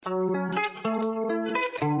Hello,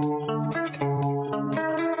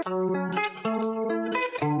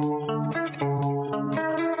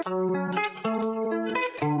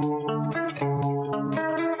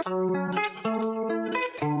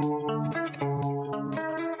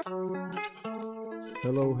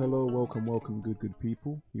 welcome, good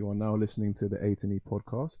people. You are now listening to the A to E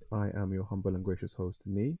podcast. I am your humble and gracious host,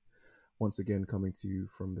 Nee, once again coming to you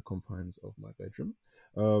from the confines of my bedroom.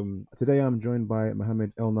 Today I'm joined by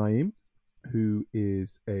Mohammed El Naim, who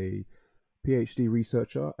is a PhD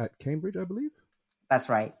researcher at Cambridge, I believe. That's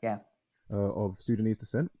right, yeah. Of Sudanese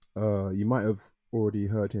descent. You might have already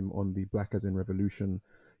heard him on the Black as in Revolution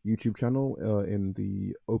YouTube channel in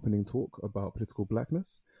the opening talk about political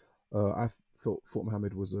blackness. I thought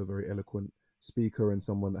Mohammed was a very eloquent speaker and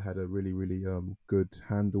someone that had a really good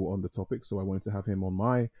handle on the topic. So I wanted to have him on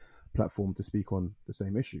my platform to speak on the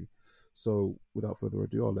same issue. So without further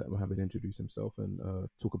ado, I'll let Mohammed introduce himself and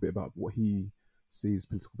talk a bit about what he sees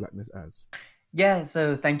political blackness as. Yeah,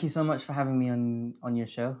 so thank you so much for having me on your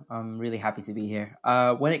show. I'm really happy to be here.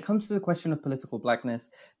 When it comes to the question of political blackness,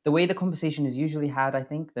 the way the conversation is usually had, I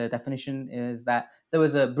think, the definition is that there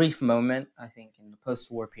was a brief moment, I think, in the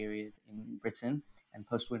post-war period in Britain and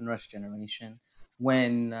post-Windrush generation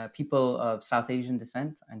when people of South Asian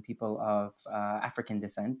descent and people of African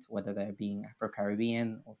descent, whether they're being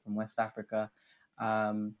Afro-Caribbean or from West Africa,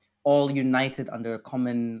 all united under a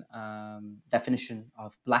common definition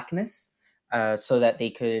of blackness. So that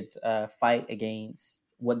they could fight against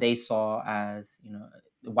what they saw as,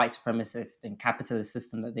 the white supremacist and capitalist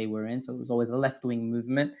system that they were in. So it was always a left-wing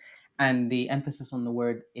movement. And the emphasis on the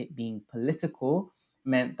word it being political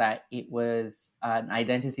meant that it was an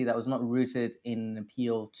identity that was not rooted in an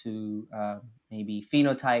appeal to maybe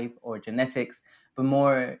phenotype or genetics, but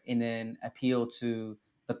more in an appeal to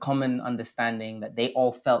the common understanding that they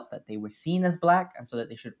all felt that they were seen as Black, and so that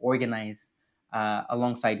they should organize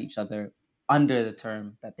alongside each other under the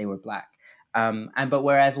term that they were Black. But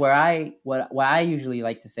whereas what I usually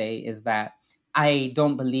like to say is that I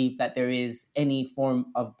don't believe that there is any form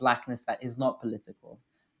of Blackness that is not political.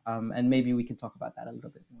 And maybe we can talk about that a little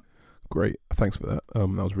bit more. Great. Thanks for that. That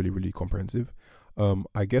was really comprehensive.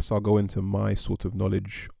 I guess I'll go into my sort of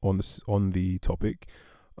knowledge on the topic.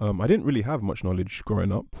 I didn't really have much knowledge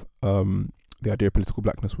growing up. The idea of political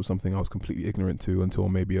blackness was something I was completely ignorant to until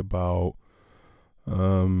maybe about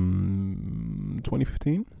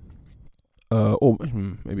 2015 or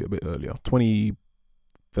maybe a bit earlier,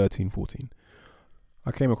 2013-14.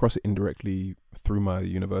 I came across it indirectly through my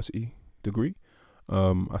university degree.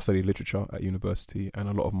 I studied literature at university, and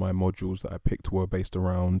a lot of my modules that I picked were based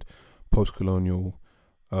around post-colonial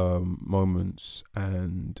moments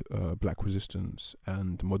and Black resistance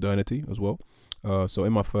and modernity as well. So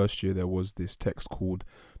in my first year there was this text called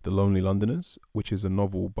The Lonely Londoners, which is a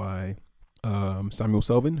novel by Samuel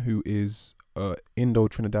Selvin, who is an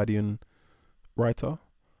Indo-Trinidadian writer.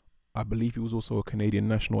 I believe he was also a Canadian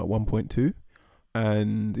national at one point too.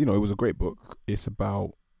 And, it was a great book. It's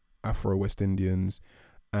about Afro-West Indians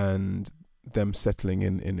and them settling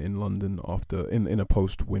in London after in a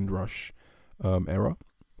post-Windrush era.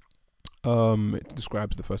 It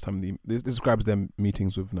describes the first time this describes their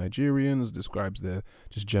meetings with Nigerians, describes their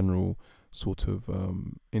just general sort of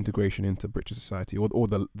integration into British society, or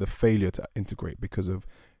the failure to integrate because of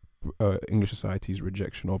English society's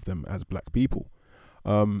rejection of them as Black people.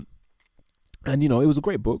 And it was a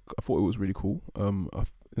great book. I thought it was really cool.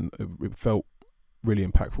 It felt really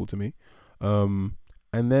impactful to me. And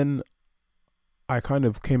then I kind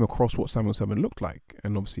of came across what Samuel Selvin looked like,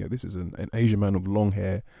 and obviously this is an Asian man with long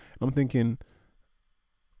hair. And I'm thinking,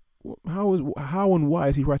 how and why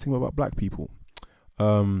is he writing about Black people?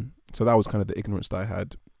 So that was kind of the ignorance that I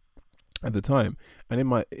had at the time. And in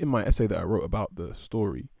my essay that I wrote about the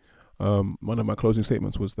story, one of my closing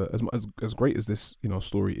statements was that as great as this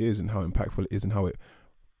story is, and how impactful it is, and how it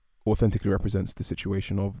authentically represents the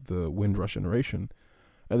situation of the Windrush generation,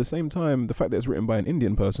 at the same time, the fact that it's written by an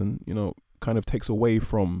Indian person, kind of takes away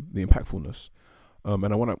from the impactfulness.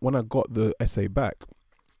 And when I got the essay back,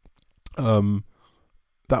 that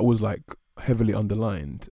was like heavily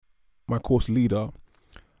underlined. My course leader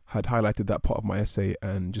had highlighted that part of my essay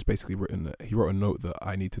and just basically he wrote a note that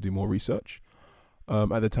I need to do more research.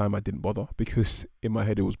 At the time, I didn't bother because in my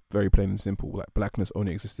head it was very plain and simple. Like, Blackness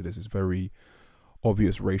only existed as this very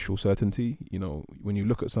obvious racial certainty. When you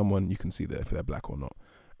look at someone, you can see if they're Black or not.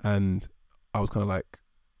 And I was kind of like,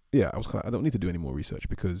 I don't need to do any more research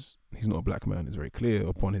because he's not a Black man. It's very clear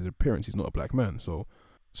upon his appearance he's not a Black man. So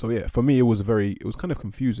yeah, for me it was kind of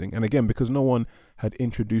confusing. And again, because no one had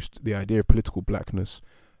introduced the idea of political blackness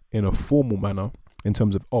in a formal manner in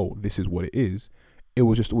terms of, this is what it is, it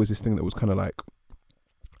was just always this thing that was kind of like,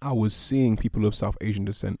 I was seeing people of South Asian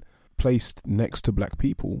descent placed next to black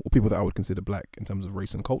people, or people that I would consider black in terms of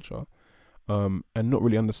race and culture, and not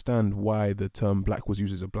really understand why the term black was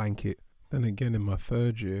used as a blanket. Then again, in my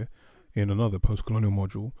third year, in another post-colonial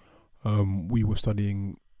module, we were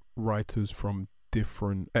studying writers from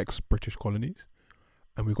different ex-British colonies,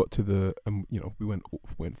 and we got to the, we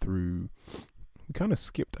went through. We kind of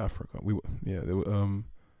skipped Africa. There were,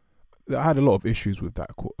 I had a lot of issues with that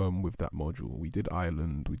module. We did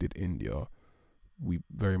Ireland, we did India. We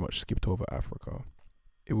very much skipped over Africa.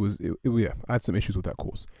 I had some issues with that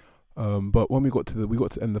course. But when we got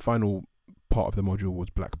to and the final part of the module was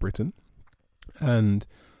Black Britain, and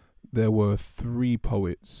there were 3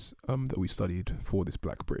 poets that we studied for this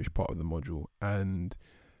Black British part of the module, and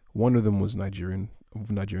one of them was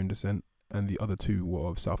of Nigerian descent, and the other 2 were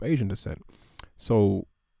of South Asian descent. So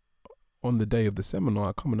on the day of the seminar,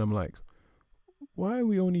 I come and I'm like, why are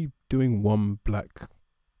we only doing one black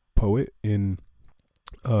poet in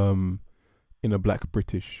a Black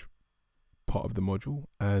British part of the module?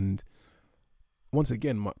 And once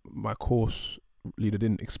again, my course leader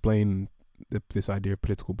didn't explain this idea of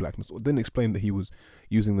political blackness, or didn't explain that he was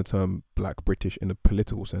using the term Black British in a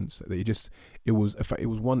political sense. That it was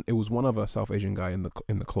one other South Asian guy in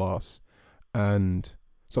the class, and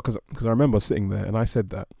so because I remember sitting there and I said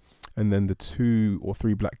that, and then the 2 or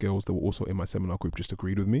 3 black girls that were also in my seminar group just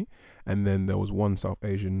agreed with me, and then there was one South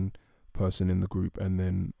Asian person in the group, and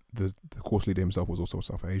then the course leader himself was also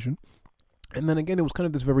South Asian. And then again, it was kind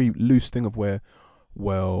of this very loose thing of where,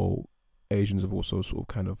 well, Asians have also sort of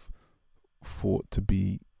kind of fought to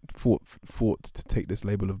take this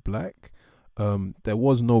label of black. There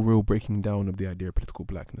was no real breaking down of the idea of political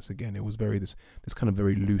blackness. Again, it was this kind of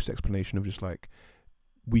very loose explanation of just like,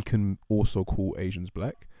 we can also call Asians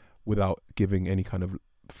black without giving any kind of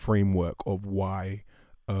framework of why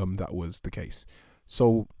that was the case.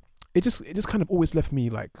 So it just kind of always left me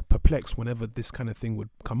like perplexed whenever this kind of thing would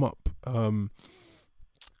come up.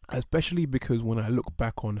 Especially because when I look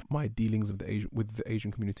back on my dealings with the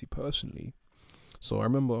Asian community personally, so I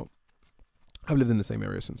remember I've lived in the same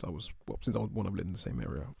area since I was born. I've lived in the same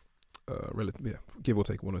area, give or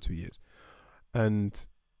take 1 or 2 years, and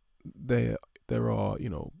there are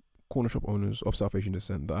corner shop owners of South Asian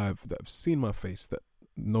descent that have seen my face, that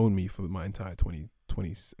known me for my entire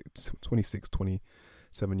 27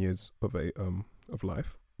 years of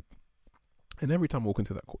life, and every time I walk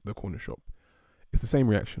into the corner shop, it's the same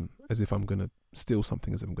reaction, as if I'm gonna steal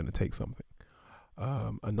something, as if I'm gonna take something.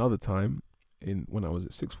 Another time, when I was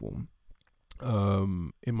at sixth form,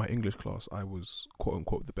 in my English class, I was quote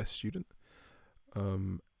unquote the best student,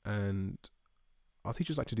 and our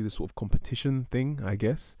teachers like to do this sort of competition thing, I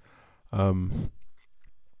guess. And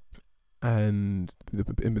I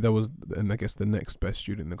guess the next best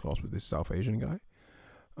student in the class was this South Asian guy.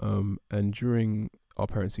 And during our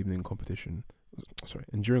parents' evening conference,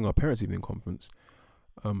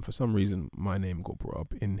 for some reason my name got brought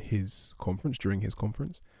up in his conference, during his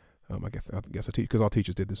conference. I guess because our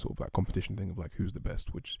teachers did this sort of like competition thing of like who's the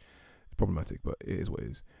best, which is problematic, but it is what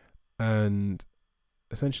it is. And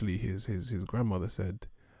essentially his grandmother said,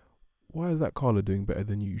 "Why is that Carla doing better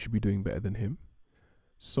than you? You should be doing better than him."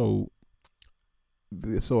 So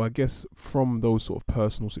I guess from those sort of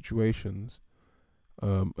personal situations,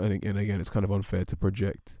 and again, it's kind of unfair to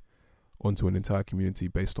project onto an entire community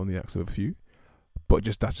based on the acts of a few, but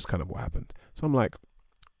that's just kind of what happened. So I'm like,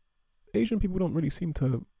 Asian people don't really seem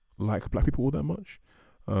to like black people all that much.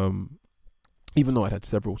 Even though I'd had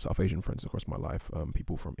several South Asian friends across my life,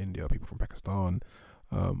 people from India, people from Pakistan,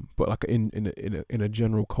 but like in a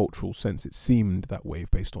general cultural sense, it seemed that way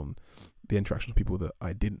based on the interactions with people that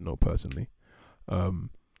I didn't know personally.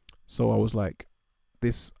 So I was like,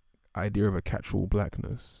 this idea of a catch-all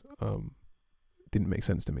blackness didn't make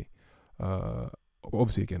sense to me.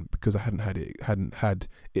 Obviously, again, because I hadn't had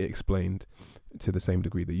it explained to the same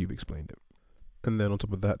degree that you've explained it. And then on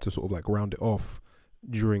top of that, to sort of like round it off,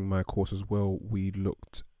 during my course as well, we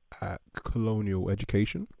looked at colonial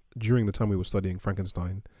education during the time we were studying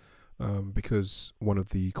Frankenstein, because one of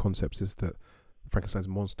the concepts is that Frankenstein's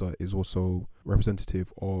monster is also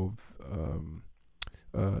representative of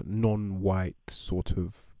non-white sort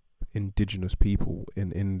of indigenous people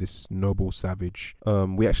in this noble savage.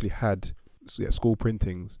 We actually had school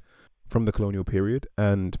printings from the colonial period,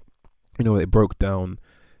 and it broke down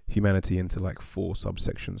humanity into like 4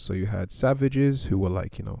 subsections. So you had savages, who were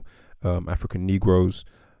like African Negroes,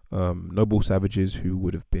 noble savages, who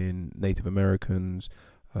would have been Native Americans,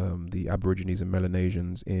 the Aborigines and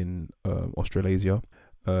Melanesians in Australasia,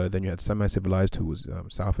 Then you had semi-civilized, who was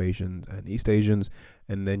South Asians and East Asians,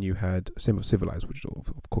 and then you had civilized, which is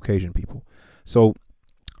of Caucasian people. So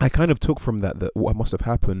I kind of took from that what must have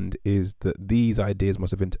happened is that these ideas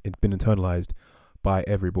must have been internalized by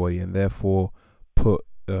everybody, and therefore put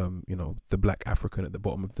the black African at the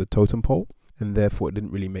bottom of the totem pole, and therefore it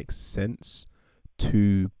didn't really make sense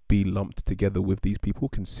to be lumped together with these people,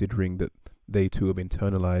 considering that they too have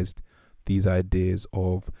internalized these ideas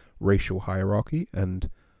of racial hierarchy, and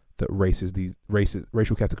that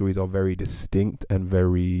racial categories are very distinct and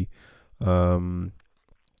very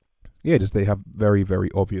just they have very, very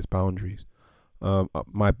obvious boundaries.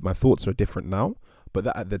 My thoughts are different now, but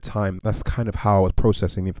that at the time, that's kind of how I was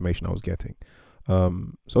processing the information I was getting.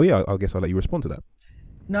 So yeah, I guess I'll let you respond to that.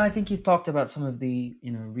 No, I think you've talked about some of the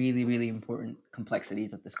really really important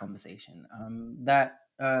complexities of this conversation. That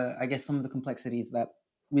I guess some of the complexities that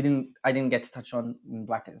I didn't get to touch on in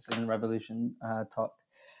Black and Revolution talk.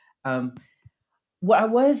 Um, what I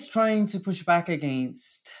was trying to push back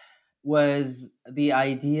against was the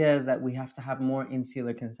idea that we have to have more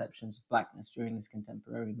insular conceptions of blackness during this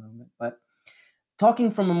contemporary moment. But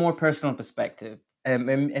talking from a more personal perspective,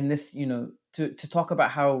 and this, to talk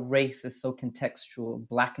about how race is so contextual,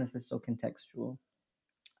 blackness is so contextual.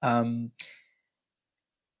 Um,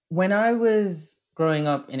 when I was growing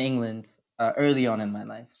up in England, early on in my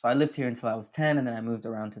life, so I lived here until I was 10, and then I moved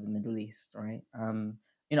around to the Middle East, right?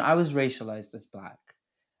 I was racialized as black.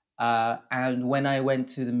 And when I went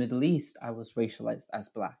to the Middle East, I was racialized as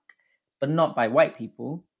black, but not by white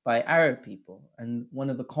people, by Arab people. And one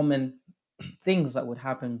of the common things that would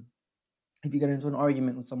happen if you get into an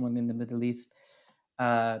argument with someone in the Middle East,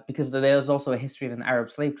 because there's also a history of an Arab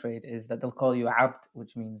slave trade, is that they'll call you abd,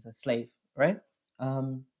 which means a slave, right?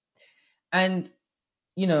 Um, and,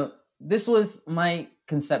 this was my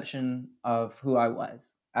conception of who I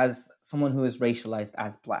was as someone who is racialized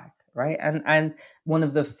as black, right? And one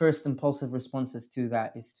of the first impulsive responses to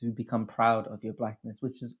that is to become proud of your blackness,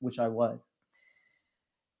 which I was.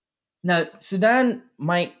 Now, Sudan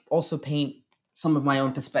might also paint some of my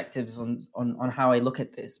own perspectives on how I look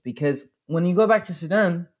at this, because when you go back to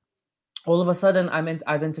Sudan, all of a sudden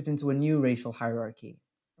I've entered into a new racial hierarchy,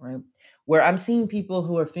 right? Where I'm seeing people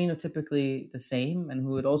who are phenotypically the same and who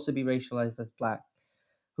would also be racialized as black,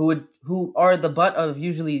 who are the butt of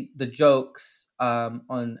usually the jokes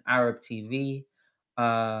on Arab TV,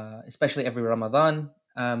 especially every Ramadan,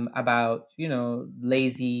 about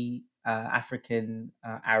lazy African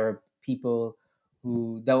Arab people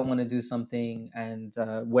who don't want to do something and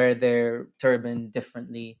wear their turban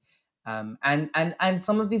differently, and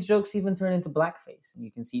some of these jokes even turn into blackface, and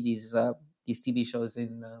you can see these TV shows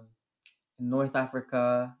in North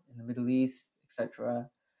Africa, in the Middle East, etc.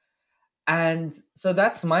 And so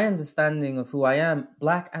that's my understanding of who I am,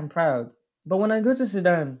 black and proud. But when I go to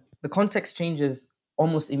Sudan, the context changes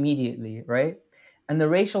almost immediately, right? And the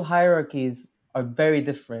racial hierarchies are very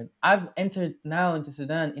different. I've entered now into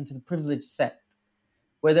Sudan into the privileged sect,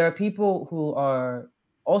 where there are people who are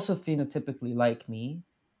also phenotypically like me,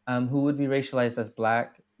 who would be racialized as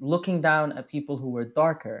black, looking down at people who were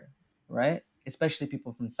darker, right? Especially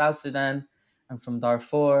people from South Sudan and from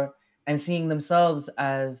Darfur, and seeing themselves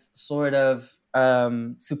as sort of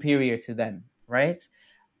superior to them, right?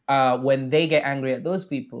 When they get angry at those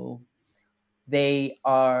people, they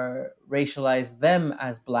are racialize them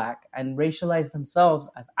as black and racialize themselves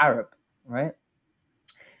as Arab, right?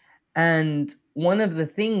 And one of the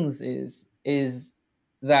things is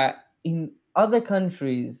that in other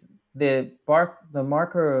countries, the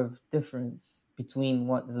marker of difference between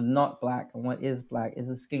what is not black and what is black is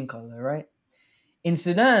the skin color, right? In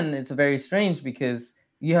Sudan, it's very strange because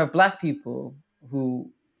you have black people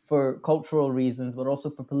who, for cultural reasons, but also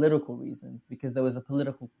for political reasons, because there was a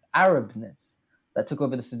political Arabness that took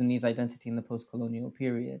over the Sudanese identity in the post-colonial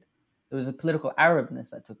period. There was a political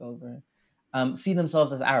Arabness that took over, see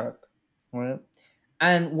themselves as Arab, right?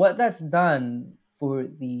 And what that's done for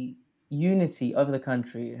the unity of the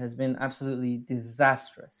country has been absolutely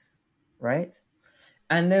disastrous, right?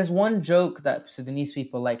 And there's one joke that Sudanese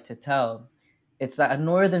people like to tell. It's that a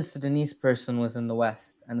northern Sudanese person was in the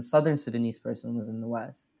West and a southern Sudanese person was in the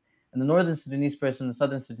West. And the northern Sudanese person and the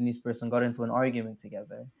southern Sudanese person got into an argument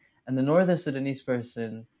together. And the northern Sudanese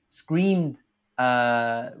person screamed,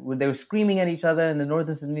 they were screaming at each other, and the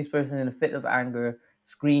northern Sudanese person, in a fit of anger,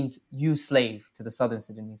 screamed, "You slave," to the southern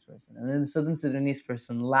Sudanese person. And then the southern Sudanese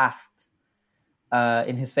person laughed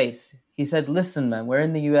in his face. He said, "Listen, man, we're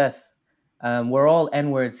in the U.S. We're all N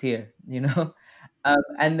words here, you know."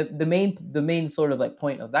 And the main sort of like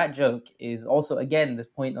point of that joke is also again the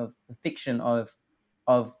point of the fiction of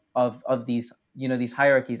these these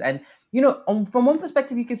hierarchies. And from one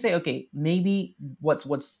perspective, you could say, okay, maybe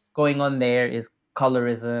what's going on there is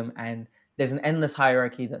colorism, and there's an endless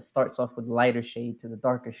hierarchy that starts off with the lighter shade to the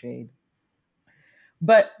darker shade.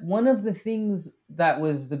 But one of the things that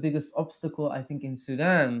was the biggest obstacle, I think, in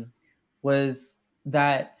Sudan was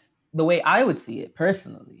that the way I would see it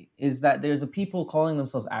personally is that there's a people calling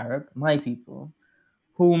themselves Arab, my people,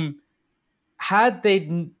 whom, had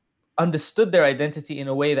they understood their identity in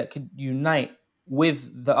a way that could unite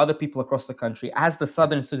with the other people across the country, as the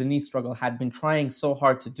Southern Sudanese struggle had been trying so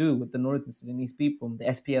hard to do with the Northern Sudanese people, the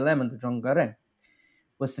SPLM and the Jongare,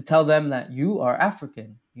 was to tell them that you are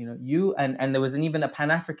African, and there was even a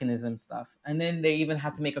Pan-Africanism stuff. And then they even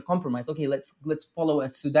had to make a compromise. Okay, let's follow a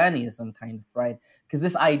Sudanism kind of, right? Because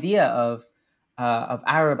this idea of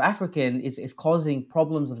Arab African is causing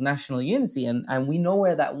problems of national unity, and we know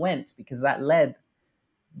where that went, because that led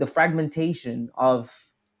the fragmentation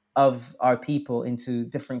of our people into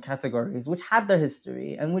different categories, which had their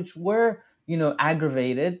history and which were,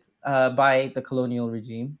 aggravated by the colonial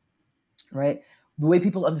regime, right? The way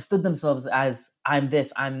people understood themselves as I'm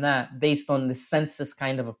this, I'm that, based on the census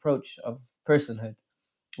kind of approach of personhood,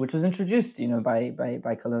 which was introduced,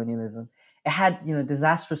 by colonialism. It had,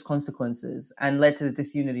 disastrous consequences and led to the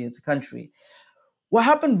disunity of the country. What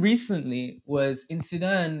happened recently was in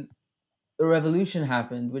Sudan, a revolution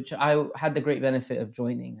happened, which I had the great benefit of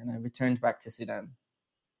joining, and I returned back to Sudan.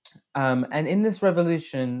 And in this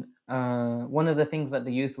revolution, one of the things that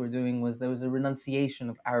the youth were doing was there was a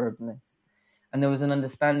renunciation of Arabness, and there was an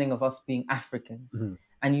understanding of us being Africans. Mhm.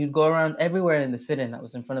 And you'd go around everywhere in the city that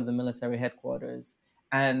was in front of the military headquarters.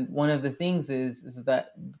 And one of the things is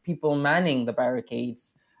that the people manning the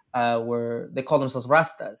barricades they call themselves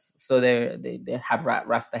Rastas. So they have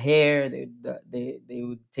Rasta hair. They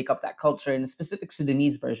would take up that culture in a specific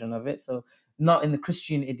Sudanese version of it. So not in the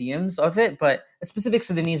Christian idioms of it, but a specific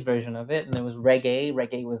Sudanese version of it. And there was reggae.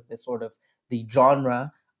 Reggae was the sort of the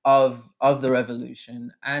genre of the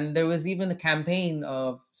revolution. And there was even a campaign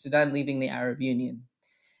of Sudan leaving the Arab Union.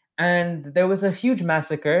 And there was a huge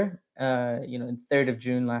massacre, in 3rd of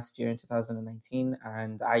June last year in 2019.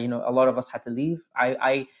 And a lot of us had to leave.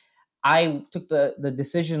 I took the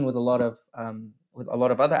decision with a lot of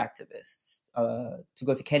other activists to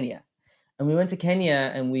go to Kenya. And we went to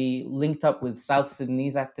Kenya and we linked up with South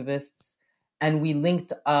Sudanese activists, and we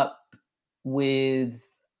linked up with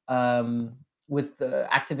the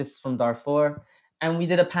activists from Darfur, and we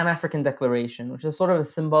did a Pan African declaration, which is sort of a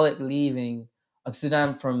symbolic leaving of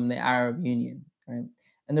Sudan from the Arab Union. Right,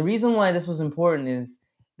 and the reason why this was important is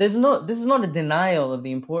this is not a denial of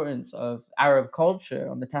the importance of Arab culture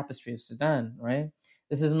on the tapestry of Sudan. Right,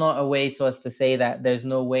 this is not a way to us to say that there's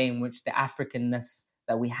no way in which the Africanness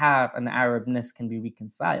that we have and the Arabness can be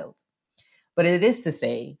reconciled. But it is to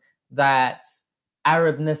say that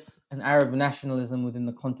Arabness and Arab nationalism within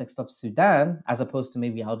the context of Sudan, as opposed to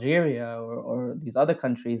maybe Algeria or these other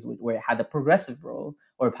countries where it had a progressive role,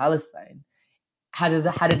 or Palestine, had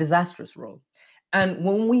a disastrous role. And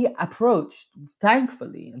when we approached,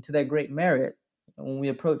 thankfully, and to their great merit, when we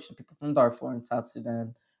approached the people from Darfur and South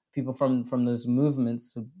Sudan, people from those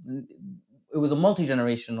movements, it was a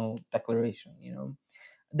multi-generational declaration.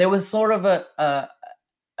 There was sort of a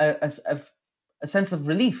sense of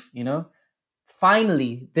relief.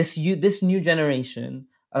 Finally, this new generation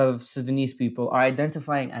of Sudanese people are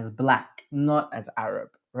identifying as Black, not as Arab,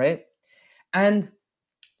 right? And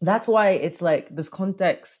that's why it's like this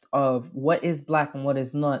context of what is Black and what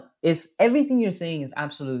is not, is everything you're saying is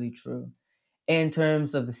absolutely true in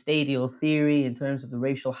terms of the stadial theory, in terms of the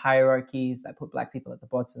racial hierarchies that put Black people at the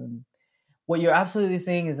bottom. What you're absolutely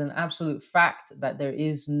saying is an absolute fact, that there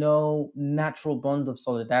is no natural bond of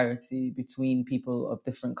solidarity between people of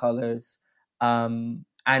different colors, and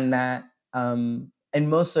that in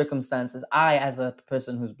most circumstances, I, as a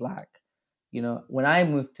person who's Black, when I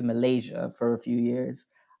moved to Malaysia for a few years,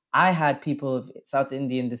 I had people of South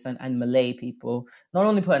Indian descent and Malay people not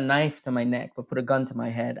only put a knife to my neck, but put a gun to my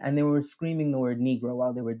head, and they were screaming the word Negro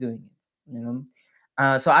while they were doing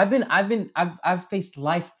it. So I've faced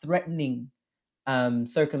life threatening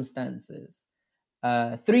circumstances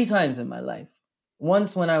 3 times in my life.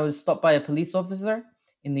 Once when I was stopped by a police officer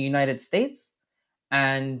in the United States,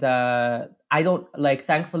 and I don't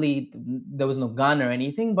thankfully there was no gun or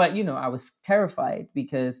anything, but I was terrified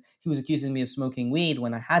because he was accusing me of smoking weed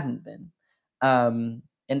when I hadn't been, and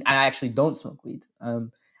I actually don't smoke weed.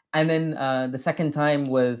 And then the second time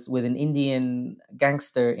was with an Indian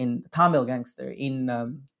gangster, in Tamil gangster in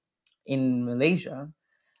Malaysia.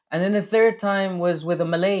 And then the third time was with a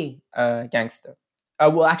Malay gangster.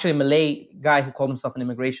 Well, actually, a Malay guy who called himself an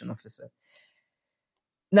immigration officer.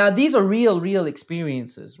 Now these are real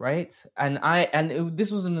experiences, right?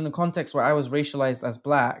 This was in a context where I was racialized as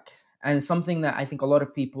black, and it's something that I think a lot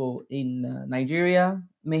of people in Nigeria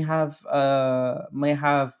may have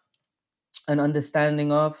an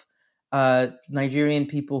understanding of. Nigerian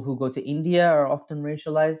people who go to India are often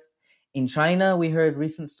racialized. In China, we heard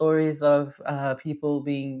recent stories of people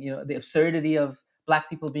being, the absurdity of black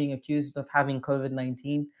people being accused of having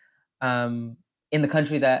COVID-19 um, in the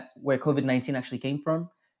country where COVID-19 actually came from.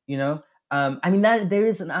 You know, I mean that there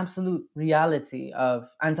is an absolute reality of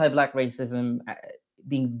anti-black racism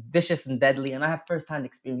being vicious and deadly, and I have firsthand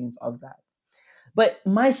experience of that. But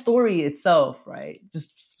my story itself, right,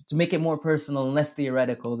 just to make it more personal and less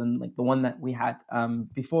theoretical than like the one that we had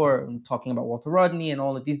before, talking about Walter Rodney and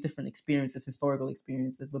all of these different experiences, historical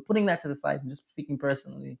experiences, but putting that to the side and just speaking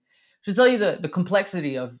personally, should tell you the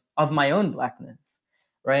complexity of my own blackness,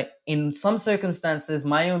 right? In some circumstances,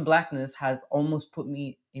 my own blackness has almost put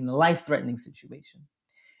me in a life-threatening situation.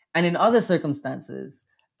 And in other circumstances,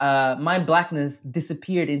 my blackness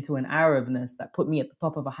disappeared into an Arabness that put me at the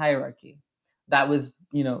top of a hierarchy that was,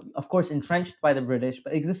 of course, entrenched by the British,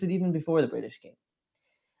 but existed even before the British came.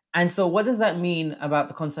 And so, what does that mean about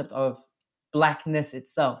the concept of blackness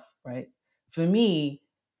itself, right? For me,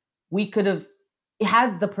 we could have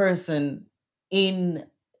had the person in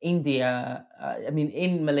India,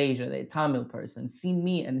 in Malaysia, the Tamil person, seen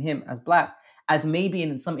me and him as black, as maybe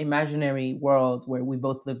in some imaginary world where we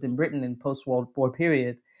both lived in Britain in post-World War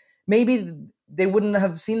period, maybe they wouldn't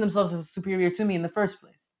have seen themselves as superior to me in the first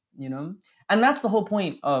place, And that's the whole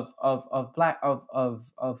point of black of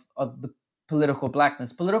the political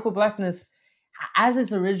blackness. Political blackness, as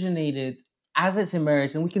it's originated, as it's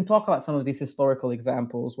emerged, and we can talk about some of these historical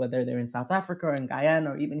examples, whether they're in South Africa or in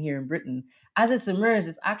Guyana or even here in Britain, as it's emerged,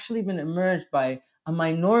 it's actually been emerged by a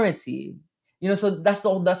minority. So that's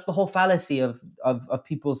the whole fallacy of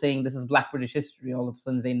people saying this is Black British history, all of a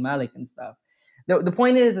sudden Zayn Malik and stuff. The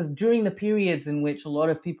point is during the periods in which a lot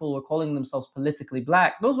of people were calling themselves politically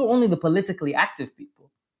black, those were only the politically active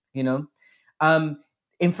people, um,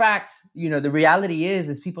 in fact, the reality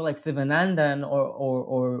is people like Sivanandan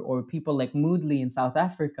or people like Moodley in South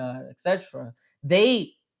Africa, etc.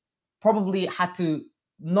 They probably had to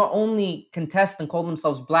not only contest and call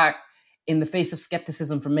themselves black in the face of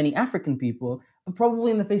skepticism from many African people, but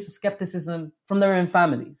probably in the face of skepticism from their own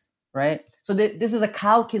families, right? So this is a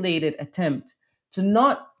calculated attempt to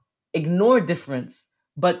not ignore difference,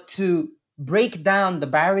 but to break down the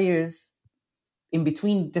barriers in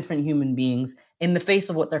between different human beings in the face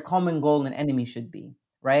of what their common goal and enemy should be,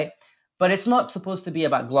 right? But it's not supposed to be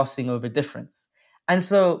about glossing over difference. And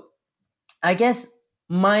so I guess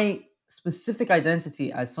my specific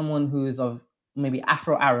identity as someone who is of maybe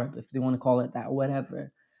Afro-Arab, if they want to call it that, or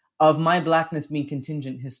whatever, of my blackness being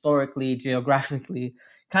contingent historically, geographically,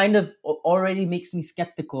 kind of already makes me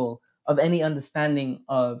skeptical of any understanding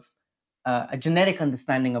of a genetic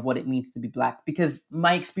understanding of what it means to be black, because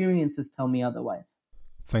my experiences tell me otherwise.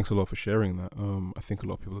 Thanks a lot for sharing that. I think a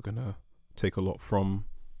lot of people are gonna take a lot from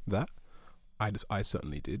that. I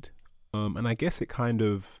certainly did, and I guess it kind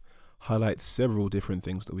of highlights several different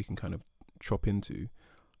things that we can kind of chop into.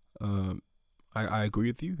 I agree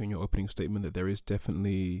with you in your opening statement that there is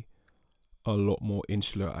definitely a lot more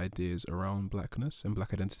insular ideas around blackness and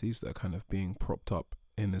black identities that are kind of being propped up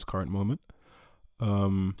in this current moment.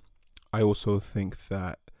 I also think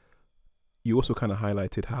that you also kind of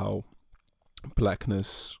highlighted how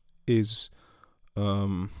blackness is,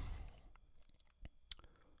 I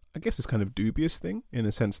guess, this kind of dubious thing in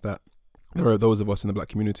the sense that there are those of us in the black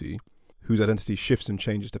community whose identity shifts and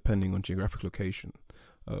changes depending on geographic location,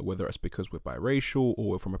 whether it's because we're biracial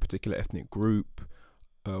or we're from a particular ethnic group,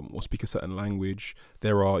 or speak a certain language.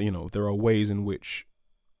 There are ways in which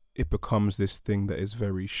it becomes this thing that is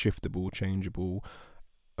very shiftable, changeable.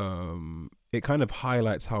 It kind of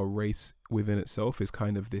highlights how race within itself is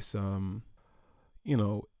kind of this, I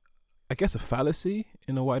guess a fallacy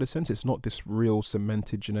in a wider sense. It's not this real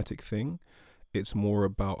cemented genetic thing. It's more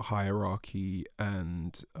about hierarchy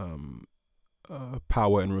and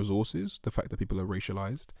power and resources, the fact that people are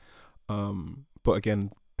racialized. But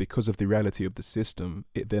again, because of the reality of the system,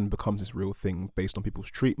 it then becomes this real thing based on people's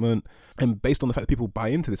treatment and based on the fact that people buy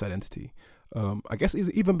into this identity. I guess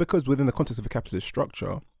even because within the context of a capitalist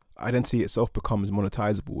structure, identity itself becomes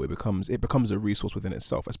monetizable. It becomes a resource within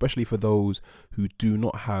itself, especially for those who do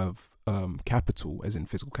not have capital, as in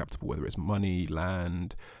physical capital, whether it's money,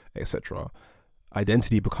 land, etc.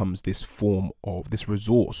 Identity becomes this form of this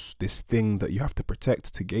resource, this thing that you have to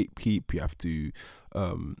protect, to gatekeep. You have to,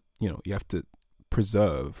 you have to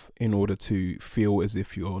preserve in order to feel as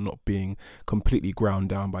if you're not being completely ground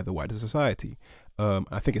down by the wider society.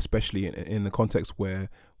 I think especially in the context where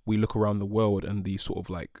we look around the world and the sort of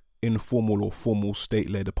like informal or formal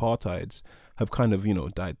state-led apartheids have kind of,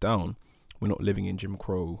 died down. We're not living in Jim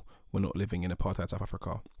Crow. We're not living in apartheid South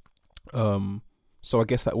Africa. So I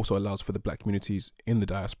guess that also allows for the black communities in the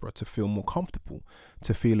diaspora to feel more comfortable,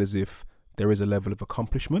 to feel as if there is a level of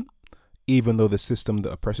accomplishment, even though the system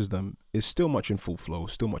that oppresses them is still much in full flow,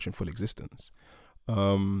 still much in full existence.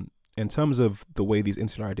 In terms of the way these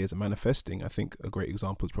insular ideas are manifesting, I think a great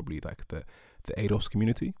example is probably like the ADOS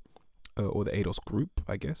community, or the ADOS group,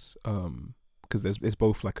 I guess, because there's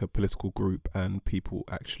both like a political group and people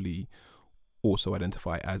actually also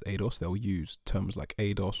identify as ADOS. They'll use terms like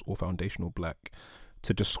ADOS or foundational black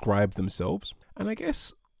to describe themselves. And I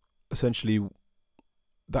guess essentially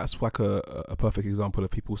that's like a perfect example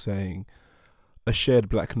of people saying a shared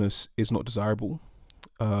blackness is not desirable.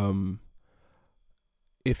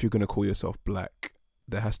 If you're going to call yourself black,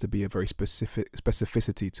 there has to be a very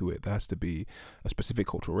specificity to it. There has to be a specific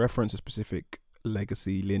cultural reference, a specific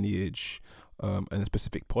legacy, lineage, and a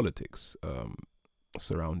specific politics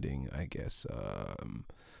surrounding, I guess,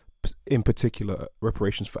 in particular,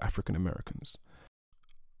 reparations for African Americans.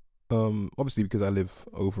 Obviously, because I live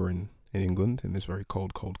over in England, in this very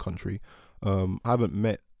cold country, I haven't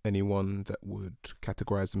met anyone that would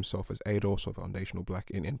categorize themselves as ADOS or foundational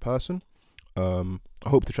black in person. I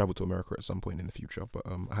hope to travel to America at some point in the future, but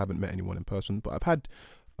I haven't met anyone in person. But I've had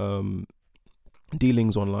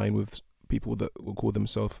dealings online with people that will call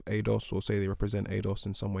themselves ADOS or say they represent ADOS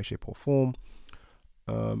in some way, shape, or form.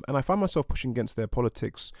 And I find myself pushing against their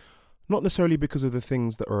politics, not necessarily because of the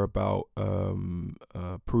things that are about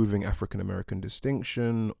proving African American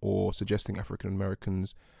distinction or suggesting African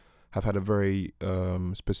Americans have had a very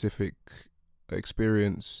specific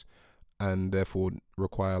experience and therefore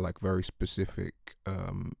require like very specific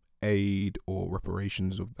aid or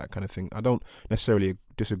reparations of that kind of thing. I don't necessarily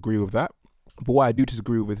disagree with that, but what I do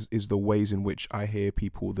disagree with is the ways in which I hear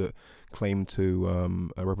people that claim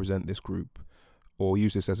to represent this group or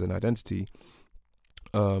use this as an identity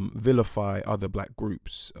vilify other black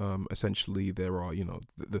groups. Essentially, there are,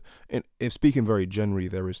 if speaking very generally,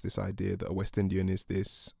 there is this idea that a West Indian is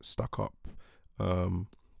this stuck up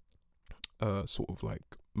sort of like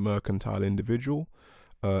mercantile individual,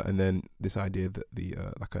 and then this idea that the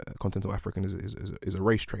like a continental African is a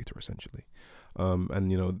race traitor essentially,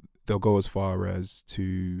 and they'll go as far as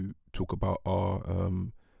to talk about our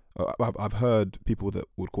I've heard people that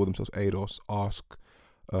would call themselves ADOS ask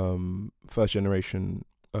first generation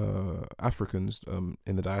Africans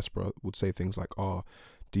in the diaspora would say things like,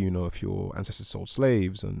 do you know if your ancestors sold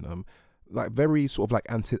slaves, and like very sort of like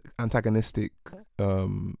antagonistic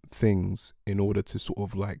things in order to sort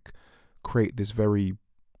of like create this very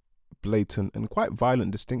blatant and quite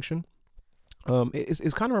violent distinction.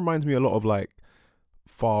 It kind of reminds me a lot of like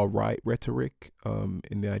far right rhetoric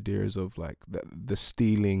in the ideas of like the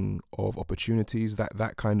stealing of opportunities,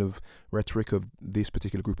 that kind of rhetoric of this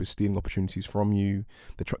particular group is stealing opportunities from you,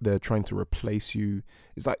 they're trying to replace you.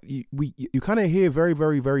 It's like you kind of hear very,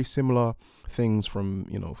 very, very similar things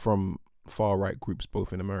from far right groups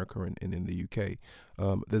both in America and in the UK.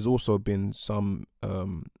 There's also been some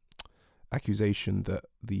accusation that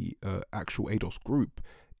the actual ADOS group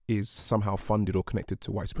is somehow funded or connected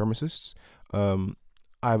to white supremacists.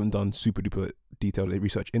 I haven't done super duper detailed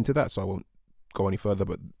research into that, so I won't go any further,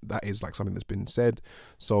 but that is like something that's been said.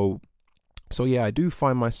 So yeah, I do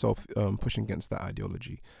find myself pushing against that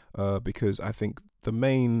ideology because I think the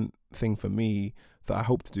main thing for me that I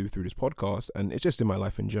hope to do through this podcast, and it's just in my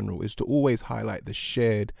life in general, is to always highlight the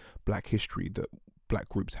shared black history that black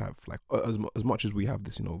groups have. Like as much as we have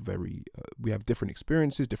this, we have different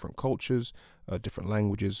experiences, different cultures, different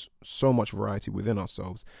languages, so much variety within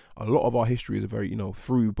ourselves. A lot of our history is very,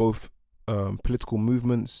 through both political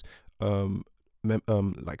movements,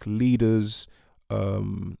 like leaders,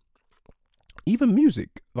 even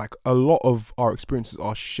music. Like a lot of our experiences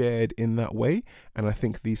are shared in that way, and I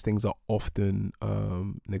think these things are often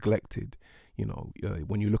neglected.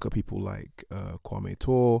 When you look at people like Kwame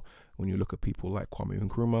Tor, when you look at people like Kwame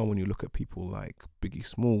Nkrumah, when you look at people like Biggie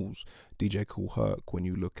Smalls, DJ Kool Herc, when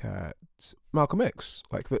you look at Malcolm X,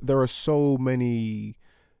 like there are so many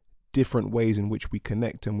different ways in which we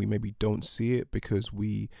connect, and we maybe don't see it because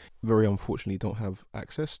we very unfortunately don't have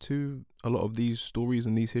access to a lot of these stories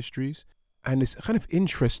and these histories. And it's kind of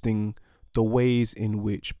interesting the ways in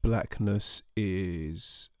which blackness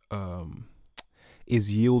is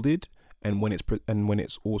yielded, and when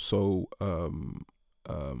it's also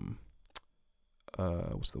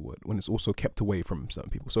what's the word? When it's also kept away from certain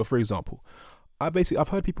people. So, for example, I've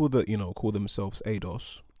heard people that call themselves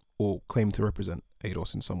ADOS or claim to represent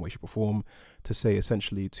ADOS in some way, shape, or form, to say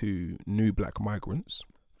essentially to new black migrants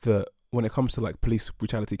that when it comes to like police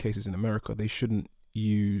brutality cases in America, they shouldn't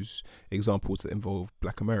use examples that involve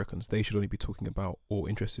black Americans. They should only be talking about or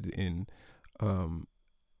interested in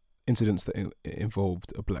incidents that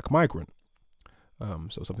involved a black migrant.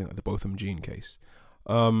 So something like the Botham Jean case.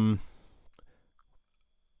 I've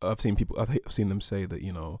seen them say that,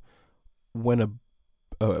 you know, when a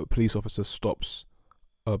police officer stops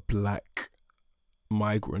a black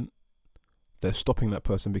migrant, they're stopping that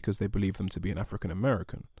person because they believe them to be an African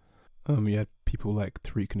American. You had people like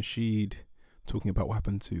Tariq Nasheed talking about what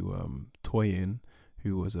happened to Toyin,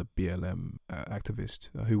 who was a BLM activist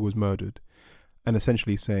who was murdered, and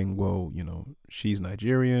essentially saying, well, you know, she's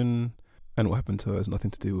Nigerian, and what happened to her has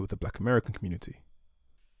nothing to do with the black American community.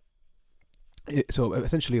 So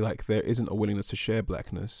essentially, like, there isn't a willingness to share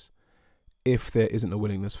blackness if there isn't a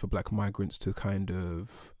willingness for black migrants to kind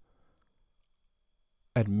of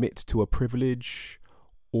admit to a privilege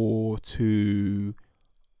or to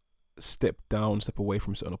step away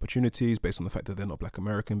from certain opportunities based on the fact that they're not black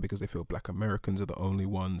American, because they feel black Americans are the only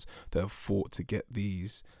ones that have fought to get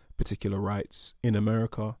these particular rights in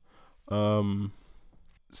America. And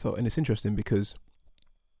it's interesting because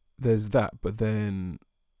there's that, but then,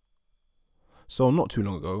 so not too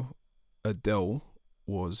long ago, Adele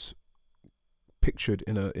was pictured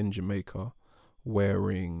in Jamaica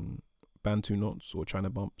wearing Bantu knots or China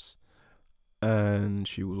bumps, and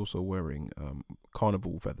she was also wearing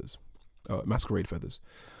carnival feathers, masquerade feathers,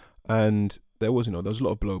 and there was a lot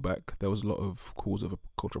of blowback. There was a lot of calls of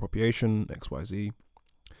cultural appropriation, XYZ,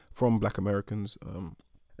 from black Americans,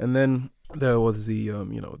 and then there was the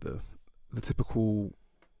typical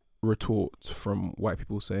retort from white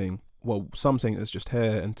people saying, well, some saying it's just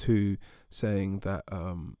hair, and two saying that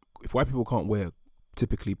if white people can't wear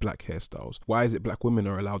typically black hairstyles, why is it black women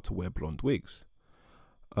are allowed to wear blonde wigs?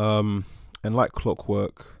 And like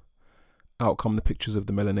clockwork, out come the pictures of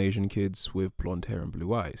the Melanesian kids with blonde hair and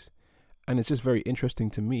blue eyes. And it's just very interesting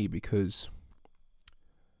to me because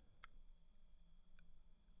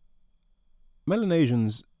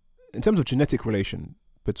Melanesians, in terms of genetic relation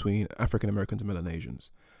between African Americans and Melanesians,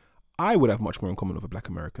 I would have much more in common with a black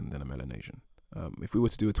American than a Melanesian. If we were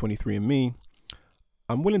to do a 23andMe,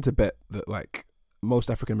 I'm willing to bet that like most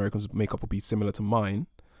African Americans' makeup will be similar to mine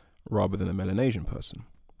rather than a Melanesian person.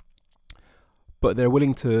 But they're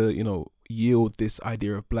willing to, you know, yield this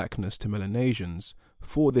idea of blackness to Melanesians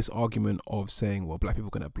for this argument of saying, well, black people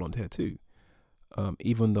can have blonde hair too.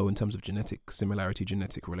 Even though in terms of genetic similarity,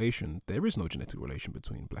 genetic relation, there is no genetic relation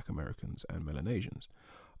between black Americans and Melanesians.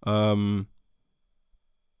 And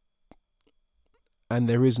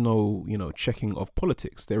there is no, you know, checking of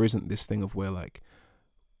politics. There isn't this thing of where like,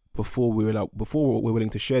 before we're willing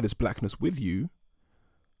to share this blackness with you,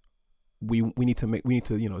 we need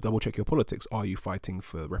to you know, double check your politics. Are you fighting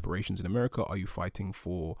for reparations in America? Are you fighting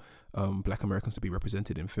for black Americans to be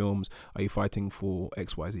represented in films? Are you fighting for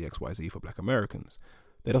XYZ for black Americans?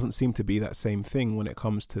 There doesn't seem to be that same thing when it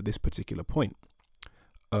comes to this particular point,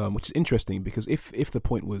 which is interesting because if the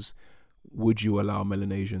point was, would you allow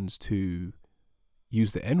Melanesians to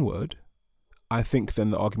use the N-word, I think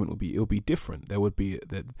then the argument it'll be different. There would be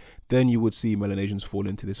that then you would see Melanesians fall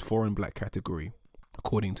into this foreign black category,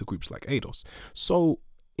 according to groups like ADOS. So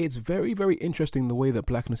it's very, very interesting the way that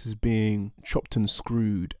blackness is being chopped and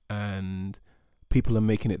screwed, and people are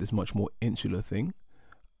making it this much more insular thing,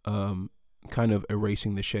 kind of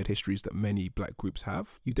erasing the shared histories that many black groups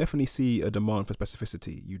have. You definitely see a demand for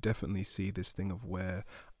specificity. You definitely see this thing of where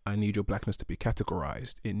I need your blackness to be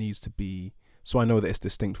categorized. It needs to be, so I know that it's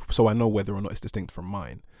distinct, so I know whether or not it's distinct from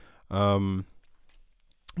mine.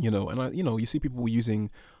 You know, and you see people using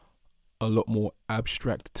a lot more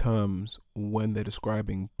abstract terms when they're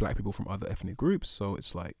describing black people from other ethnic groups. So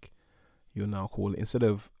it's like, you're now calling, instead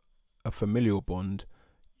of a familial bond,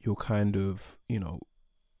 you're kind of, you know,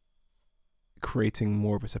 creating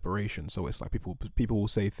more of a separation. So it's like people will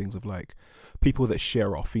say things of like, people that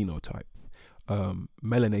share our phenotype,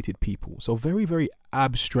 melanated people. So very, very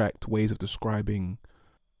abstract ways of describing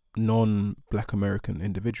non-black American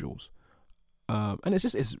individuals. And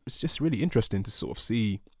it's just really interesting to sort of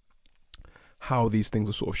see how these things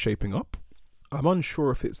are sort of shaping up. I'm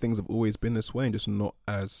unsure if things have always been this way and just not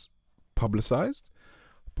as publicized,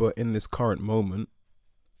 but in this current moment,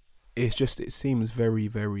 it seems very,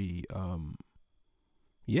 very,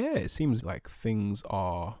 it seems like things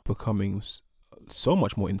are becoming so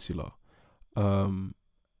much more insular, and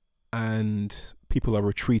people are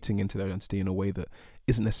retreating into their identity in a way that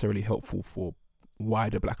isn't necessarily helpful for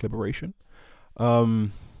wider black liberation.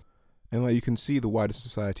 And like you can see the wider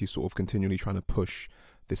society sort of continually trying to push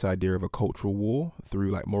this idea of a cultural war through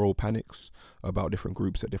like moral panics about different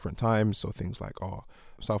groups at different times. So things like,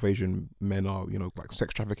 South Asian men are, like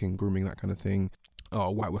sex trafficking, grooming, that kind of thing.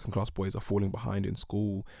 White working class boys are falling behind in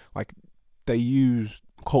school. Like, they use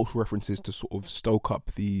cultural references to sort of stoke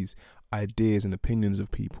up these ideas and opinions of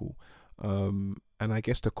people. And I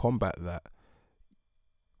guess to combat that,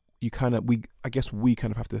 we kind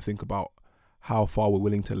of have to think about how far we're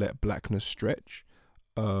willing to let blackness stretch.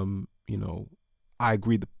 I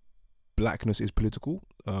agree that blackness is political.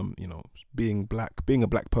 Being a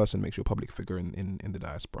black person makes you a public figure in the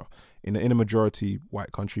diaspora. In a majority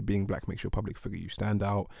white country, being black makes you a public figure. You stand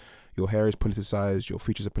out. Your hair is politicized. Your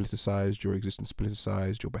features are politicized. Your existence is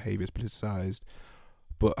politicized. Your behavior is politicized.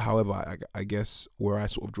 But however, I guess where I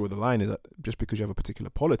sort of draw the line is that just because you have a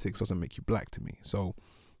particular politics doesn't make you black to me. So,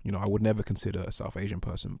 I would never consider a South Asian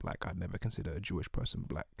person black. I'd never consider a Jewish person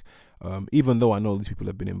black. Even though I know these people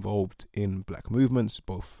have been involved in black movements,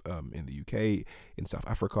 both in the UK, in South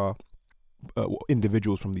Africa,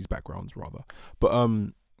 individuals from these backgrounds rather. But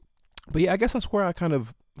yeah, I guess that's where I kind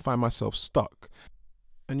of find myself stuck.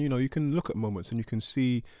 And, you can look at moments and you can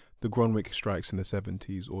see the Gronwick strikes in the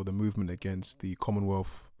 70s or the movement against the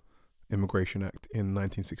Commonwealth Immigration Act in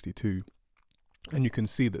 1962. And you can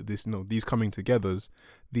see that these coming togethers,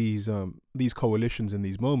 these coalitions in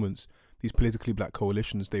these moments, these politically black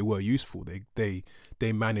coalitions, they were useful. They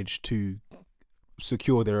managed to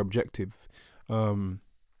secure their objective. But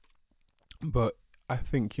I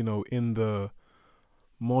think, in the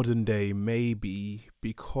modern day, maybe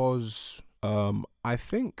because I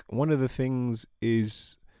think one of the things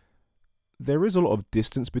is there is a lot of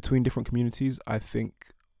distance between different communities. I think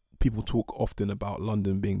people talk often about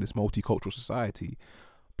London being this multicultural society,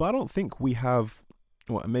 but I don't think we have,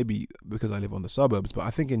 well, maybe because I live on the suburbs, but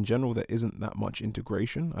I think in general there isn't that much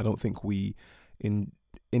integration. I don't think we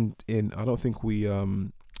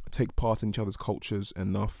take part in each other's cultures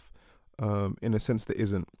enough, in a sense that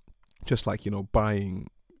isn't just like,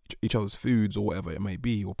 buying each other's foods or whatever it may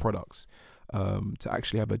be, or products, to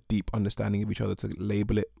actually have a deep understanding of each other, to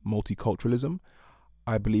label it multiculturalism.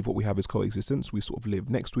 I believe what we have is coexistence. We sort of live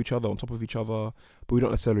next to each other, on top of each other, but we don't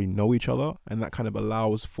necessarily know each other. And that kind of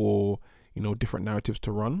allows for, different narratives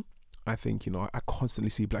to run. I think, I constantly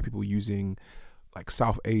see black people using like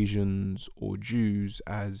South Asians or Jews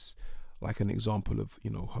as like an example of,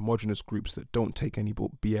 homogenous groups that don't take any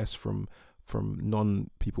BS from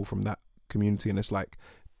non-people from that community. And it's like,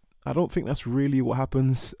 I don't think that's really what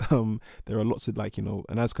happens. There are lots of an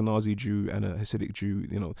Ashkenazi Jew and a Hasidic Jew,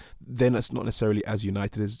 then it's not necessarily as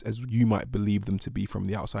united as you might believe them to be from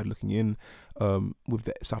the outside looking in. With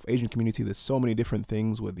the South Asian community, there's so many different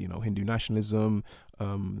things with, Hindu nationalism,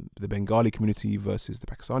 the Bengali community versus the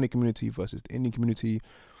Pakistani community versus the Indian community.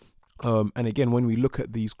 And again, when we look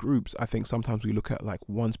at these groups, I think sometimes we look at like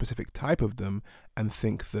one specific type of them and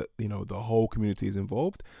think that, the whole community is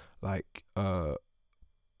involved. I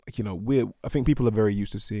think people are very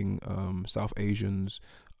used to seeing South Asians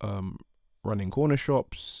running corner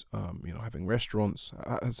shops, having restaurants,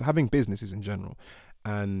 having businesses in general.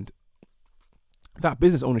 And that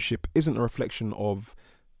business ownership isn't a reflection of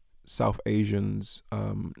South Asians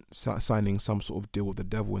signing some sort of deal with the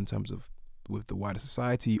devil in terms of with the wider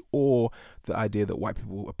society, or the idea that white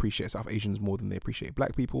people appreciate South Asians more than they appreciate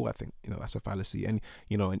black people. I think that's a fallacy, and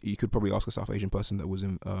and you could probably ask a South Asian person that was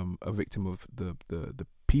a victim of the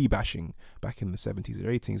P bashing back in the 70s or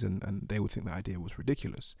 80s, and they would think that idea was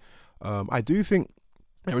ridiculous. I do think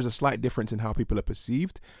there is a slight difference in how people are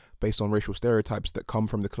perceived based on racial stereotypes that come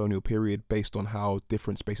from the colonial period, based on how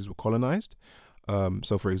different spaces were colonized.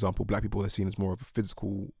 So, for example, black people are seen as more of a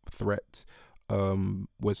physical threat.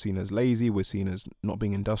 We're seen as lazy, we're seen as not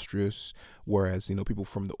being industrious, whereas people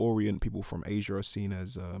from the Orient, people from Asia are seen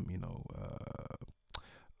as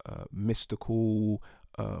mystical.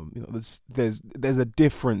 There's a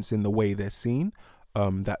difference in the way they're seen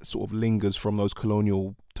that sort of lingers from those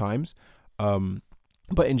colonial times.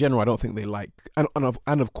 But in general, I don't think they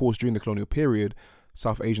and of course during the colonial period,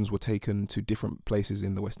 South Asians were taken to different places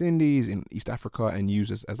in the West Indies, in East Africa, and used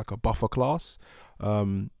as like a buffer class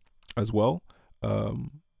as well.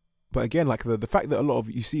 But again, like the fact that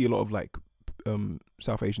you see a lot of like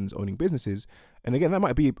South Asians owning businesses, and again that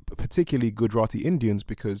might be particularly Gujarati Indians,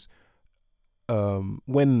 because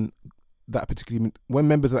when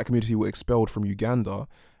members of that community were expelled from Uganda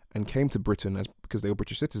and came to Britain because they were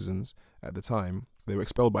British citizens at the time, they were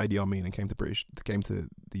expelled by Idi Amin and came to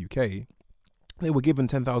the UK. They were given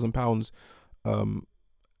 £10,000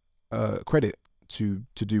 credit to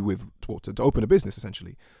do with to open a business,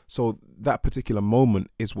 essentially. So that particular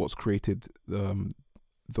moment is what's created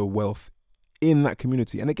the wealth in that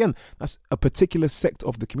community. And again, that's a particular sect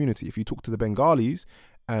of the community. If you talk to the Bengalis,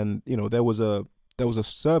 and there was a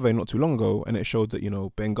survey not too long ago, and it showed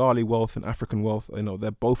that Bengali wealth and African wealth,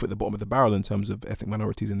 they're both at the bottom of the barrel in terms of ethnic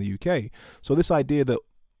minorities in the UK. So this idea that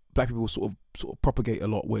black people sort of propagate a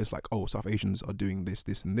lot, where it's like, oh, South Asians are doing this,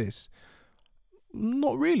 and this.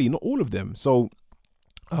 Not really, not all of them. So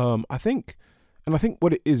I think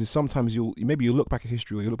what it is sometimes you'll look back at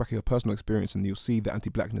history, or you look back at your personal experience, and you'll see the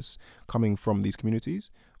anti-blackness coming from these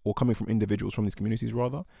communities, or coming from individuals from these communities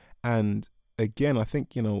rather. And again, I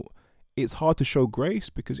think it's hard to show grace,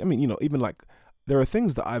 because even like there are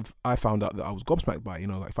things that I found out that I was gobsmacked by,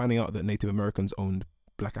 like finding out that Native Americans owned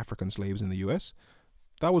black African slaves in the US.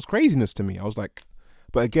 That was craziness to me. I was like,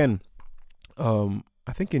 but again,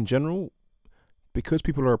 I think in general, because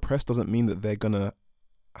people are oppressed doesn't mean that they're gonna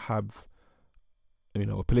have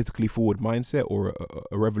a politically forward mindset, or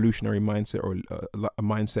a revolutionary mindset, or a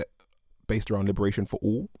mindset based around liberation for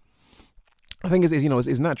all. I think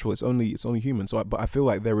it's natural. It's only human. So, but I feel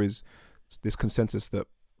like there is this consensus that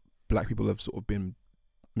black people have sort of been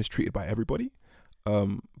mistreated by everybody.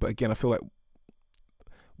 But again, I feel like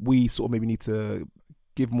we sort of maybe need to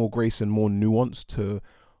give more grace and more nuance to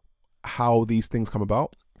how these things come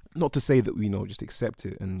about. Not to say that we just accept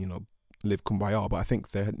it and live kumbaya, but I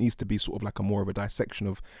think there needs to be sort of like a more of a dissection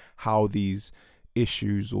of how these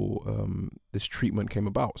issues or this treatment came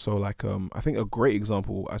about. So like I think a great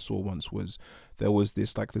example I saw once was there was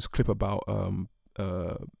this clip about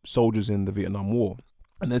soldiers in the Vietnam War,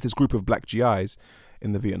 and there's this group of black GIs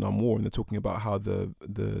in the Vietnam War, and they're talking about how the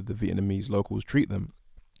Vietnamese locals treat them.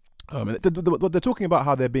 And they're talking about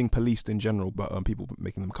how they're being policed in general, but people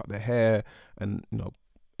making them cut their hair and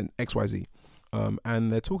and XYZ.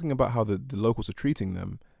 And they're talking about how the locals are treating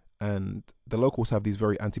them, and the locals have these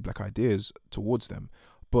very anti-black ideas towards them.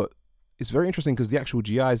 But it's very interesting because the actual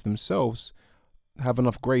GIs themselves have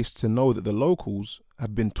enough grace to know that the locals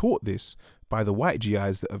have been taught this by the white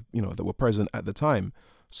GIs that have that were present at the time.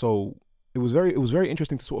 So it was very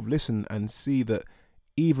interesting to sort of listen and see that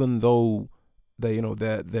even though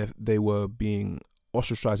they were being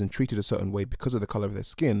ostracized and treated a certain way because of the color of their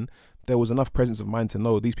skin, there was enough presence of mind to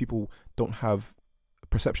know these people don't have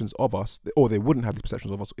perceptions of us, or they wouldn't have these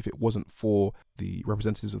perceptions of us if it wasn't for the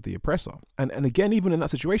representatives of the oppressor. And again, even in that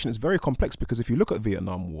situation, it's very complex, because if you look at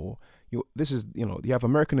Vietnam War, you have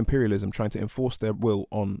American imperialism trying to enforce their will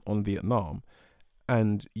on Vietnam,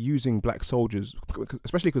 and using black soldiers,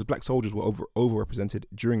 especially because black soldiers were overrepresented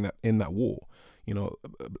in that war.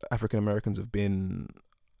 African Americans have been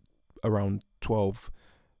around 12%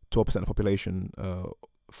 of the population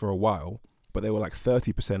for a while, but they were like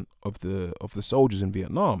 30% of the soldiers in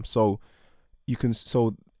Vietnam. So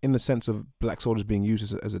in the sense of black soldiers being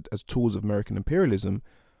used as tools of American imperialism,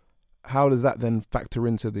 how does that then factor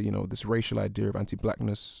into the this racial idea of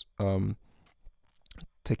anti-blackness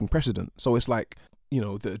taking precedent? So it's like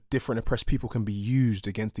the different oppressed people can be used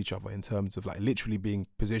against each other in terms of like literally being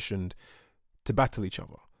positioned to battle each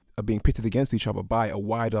other, are being pitted against each other by a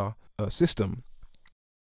wider system.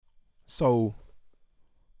 So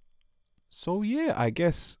yeah, I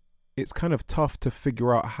guess it's kind of tough to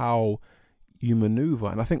figure out how you maneuver.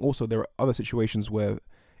 And I think also there are other situations where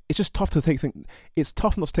it's just tough to take things. It's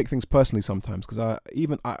tough not to take things personally sometimes, because I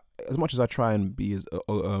as much as I try and be as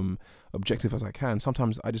objective as I can,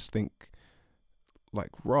 sometimes I just think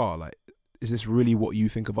like, is this really what you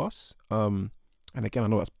think of us? And again, I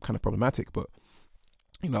know that's kind of problematic, but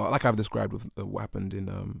like I've described with what happened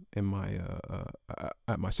in my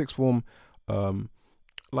at my sixth form,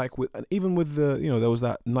 like even with the there was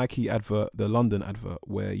that Nike advert, the London advert,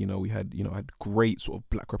 where we had had great sort of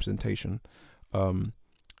black representation, and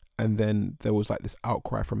then there was like this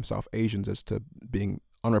outcry from South Asians as to being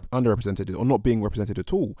underrepresented or not being represented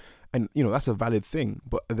at all, and that's a valid thing.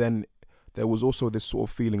 But then there was also this sort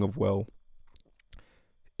of feeling of, well,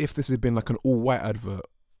 if this had been like an all-white advert,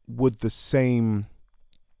 would the same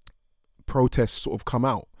protests sort of come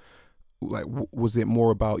out? Like, was it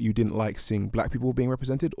more about you didn't like seeing black people being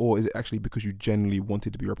represented, or is it actually because you genuinely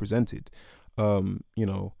wanted to be represented? And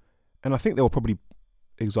I think there were probably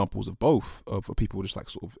examples of both, of people just like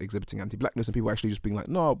sort of exhibiting anti-blackness, and people actually just being like,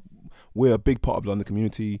 no, we're a big part of the London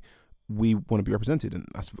community, we want to be represented, and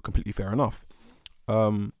that's completely fair enough.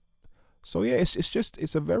 So yeah,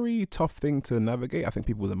 it's a very tough thing to navigate. I think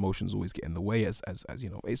people's emotions always get in the way, as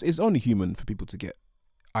it's only human for people to get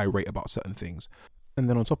irate about certain things. And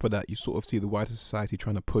then on top of that, you sort of see the wider society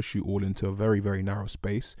trying to push you all into a very, very narrow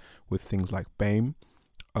space with things like BAME.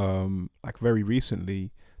 Like very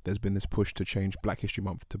recently, there's been this push to change Black History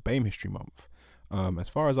Month to BAME History Month. As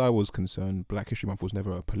far as I was concerned, Black History Month was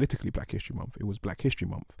never a politically Black History Month. It was Black History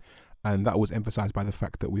Month. And that was emphasized by the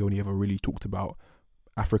fact that we only ever really talked about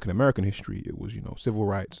African American history. It was, civil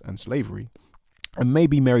rights and slavery. And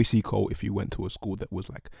maybe Mary C. Cole, if you went to a school that was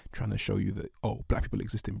like trying to show you that, oh, black people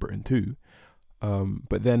exist in Britain too.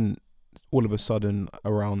 But then all of a sudden,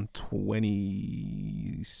 around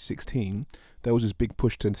 2016, there was this big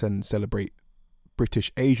push to celebrate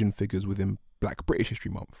British Asian figures within Black British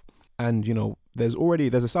History Month. And, there's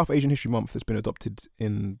a South Asian History Month that's been adopted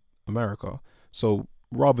in America. So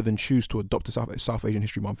rather than choose to adopt a South Asian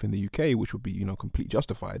History Month in the UK, which would be, completely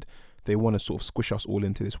justified, they want to sort of squish us all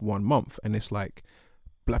into this one month. And it's like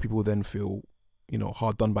black people then feel,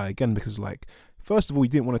 hard done by again, because like, first of all, you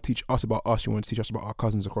didn't want to teach us about us, you want to teach us about our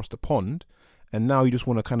cousins across the pond. And now you just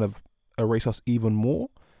want to kind of erase us even more.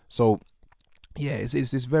 So yeah, it's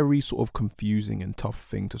this very sort of confusing and tough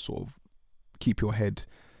thing to sort of keep your head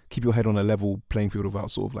on a level playing field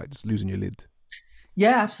without sort of like just losing your lid.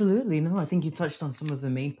 Yeah, absolutely. No, I think you touched on some of the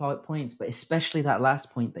main points, but especially that last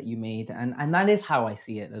point that you made, and that is how I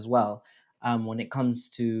see it as well. When it comes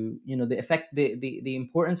to the effect, the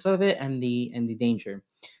importance of it, and the danger.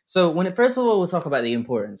 So when it first of all, we'll talk about the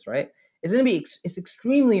importance, right? It's going to be it's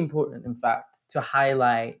extremely important, in fact, to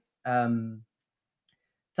highlight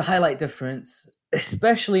difference,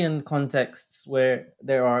 especially in contexts where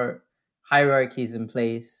there are hierarchies in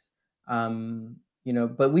place.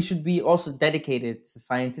 But we should be also dedicated to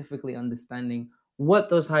scientifically understanding what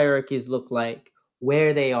those hierarchies look like,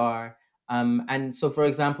 where they are. And so, for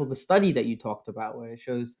example, the study that you talked about, where it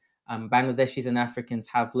shows Bangladeshis and Africans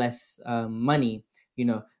have less money,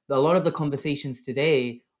 a lot of the conversations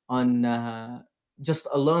today on just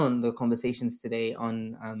alone, the conversations today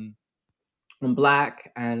on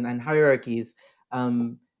black and hierarchies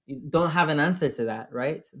don't have an answer to that,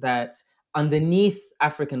 right? That underneath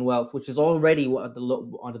African wealth, which is already one of the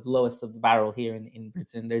lowest of the barrel here in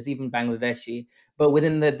Britain, there's even Bangladeshi, but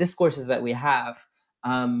within the discourses that we have,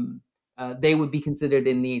 they would be considered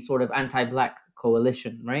in the sort of anti-black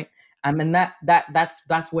coalition, right? And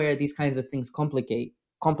that's where these kinds of things complicate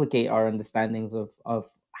our understandings of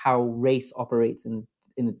how race operates in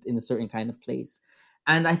a certain kind of place.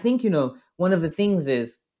 And I think one of the things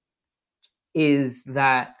is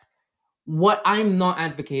that what I'm not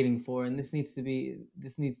advocating for, and this needs to be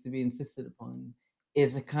insisted upon,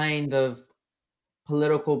 is a kind of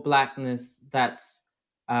political blackness that's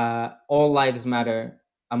all lives matter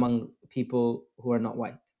among people who are not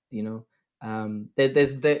white.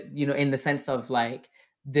 There's in the sense of like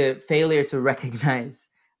the failure to recognize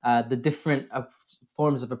the different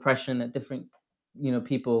forms of oppression that different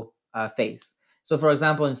people face. So, for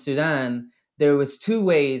example, in Sudan, there was two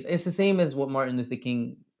ways. It's the same as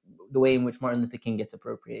the way in which Martin Luther King gets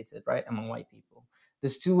appropriated, right, among white people.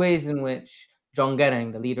 There's two ways in which John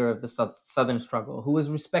Gereng, the leader of the Southern struggle, who was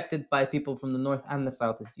respected by people from the North and the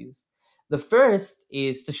South, is used. The first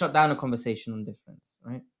is to shut down a conversation on difference,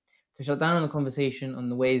 right? To shut down a conversation on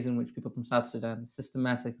the ways in which people from South Sudan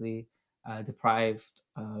systematically deprived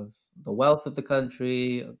of the wealth of the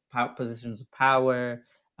country, of positions of power,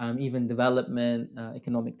 even development,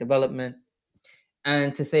 economic development,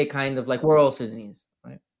 and to say kind of like we're all Sudanese,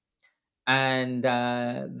 right? And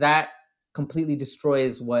that completely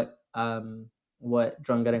destroys what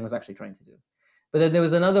John Gooding was actually trying to do. But then there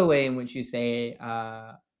was another way in which you say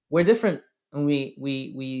we're different and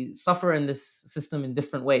we suffer in this system in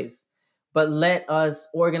different ways, but let us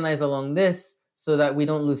organize along this so that we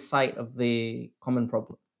don't lose sight of the common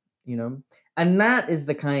problem, and that is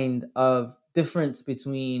the kind of difference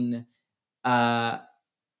between uh,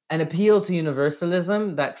 an appeal to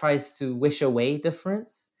universalism that tries to wish away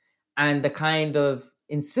difference and the kind of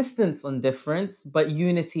insistence on difference, but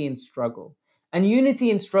unity in struggle. And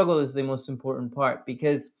unity in struggle is the most important part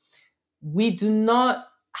because we do not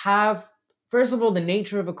have, first of all, the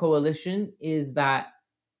nature of a coalition is that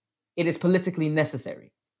it is politically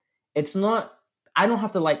necessary. It's not, I don't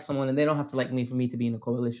have to like someone and they don't have to like me for me to be in a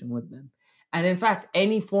coalition with them. And in fact,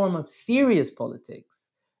 any form of serious politics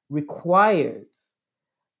requires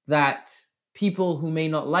that people who may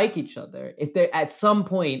not like each other, if they at some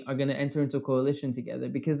point are going to enter into a coalition together,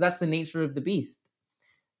 because that's the nature of the beast.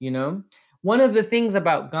 One of the things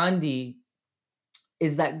about Gandhi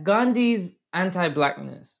is that Gandhi's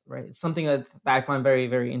anti-blackness, right, is something that I find very,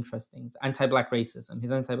 very interesting. Anti-black racism,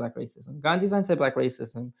 his anti-black racism. Gandhi's anti-black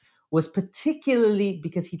racism was particularly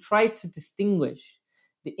because he tried to distinguish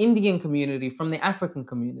the Indian community from the African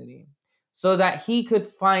community so that he could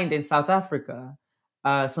find in South Africa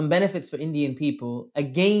some benefits for Indian people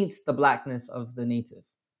against the blackness of the native,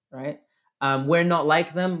 right? We're not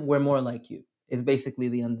like them, we're more like you, is basically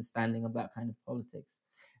the understanding of that kind of politics.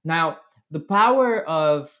 Now, the power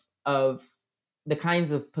of the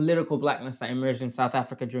kinds of political blackness that emerged in South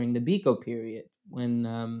Africa during the Biko period,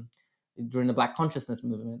 when during the Black Consciousness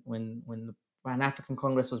movement, when the Pan African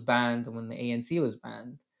Congress was banned and when the ANC was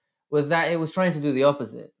banned, was that it was trying to do the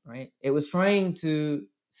opposite, right? It was trying to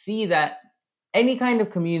see that any kind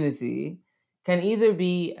of community can either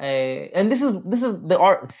be and this is the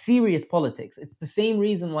art of serious politics. It's the same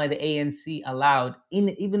reason why the ANC allowed in,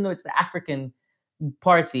 even though it's the African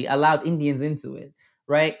party, allowed Indians into it,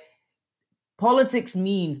 right? Politics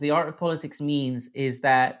means, the art of politics means, is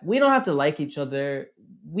that we don't have to like each other.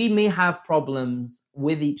 We may have problems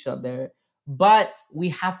with each other, but we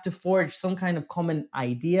have to forge some kind of common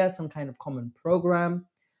idea, some kind of common program,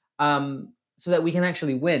 so that we can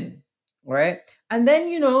actually win, right? And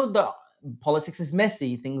then, the politics is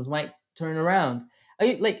messy. Things might turn around.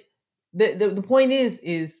 Like the point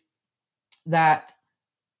is that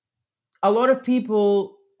a lot of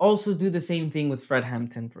people also do the same thing with Fred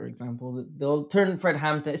Hampton, for example. They'll turn Fred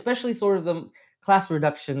Hampton, especially sort of the class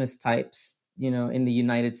reductionist types, in the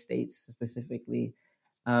United States specifically.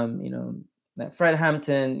 That Fred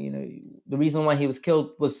Hampton, the reason why he was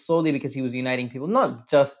killed was solely because he was uniting people. Not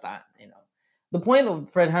just that. The point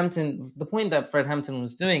that Fred Hampton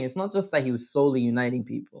was doing is not just that he was solely uniting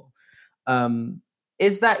people.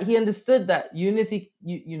 Is that he understood that unity,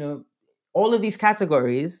 all of these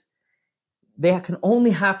categories, they can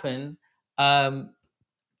only happen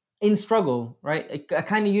in struggle, right? A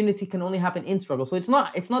kind of unity can only happen in struggle. So it's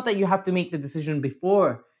not that you have to make the decision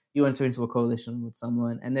before you enter into a coalition with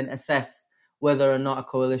someone and then assess whether or not a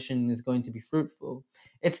coalition is going to be fruitful.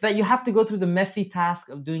 It's that you have to go through the messy task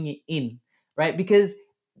of doing it in, right? Because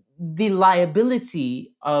the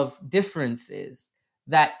liability of difference is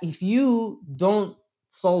that if you don't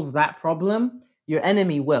solve that problem, your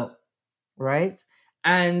enemy will, right?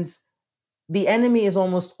 And the enemy is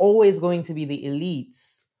almost always going to be the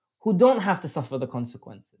elites who don't have to suffer the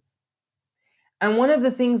consequences. And one of the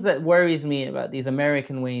things that worries me about these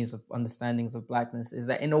American ways of understandings of blackness is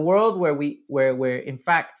that in a world where in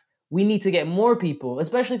fact we need to get more people,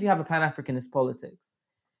 especially if you have a Pan-Africanist politics,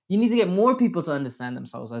 you need to get more people to understand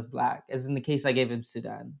themselves as black, as in the case I gave in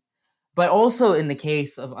Sudan, but also in the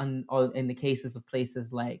case of in the cases of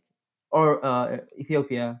places like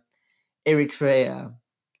Ethiopia, Eritrea,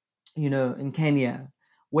 in Kenya,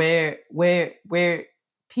 where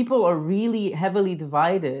people are really heavily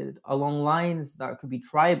divided along lines that could be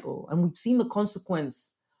tribal, and we've seen the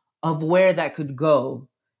consequence of where that could go.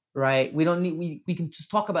 Right? We can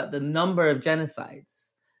just talk about the number of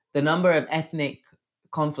genocides, the number of ethnic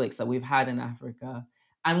conflicts that we've had in Africa,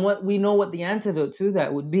 and what the antidote to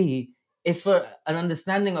that would be is for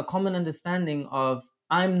a common understanding of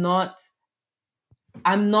I'm not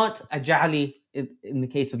a Jali in the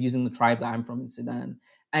case of using the tribe that I'm from in Sudan,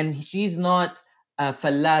 and she's not a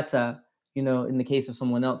Falata, in the case of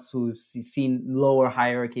someone else who's seen lower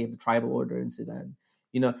hierarchy of the tribal order in Sudan.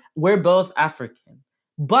 We're both African,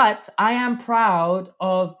 but I am proud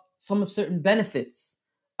of some of certain benefits.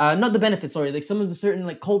 Not the benefits, sorry, like some of the certain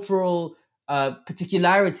like cultural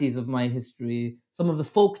particularities of my history, some of the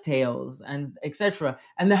folk tales and etc.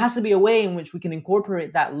 And there has to be a way in which we can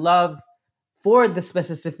incorporate that love for the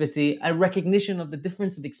specificity, a recognition of the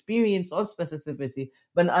difference of experience of specificity,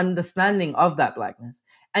 but an understanding of that blackness.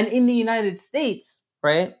 And in the United States,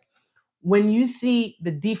 right, when you see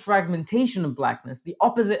the defragmentation of blackness, the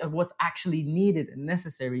opposite of what's actually needed and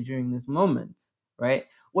necessary during this moment, right,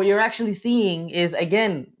 what you're actually seeing is,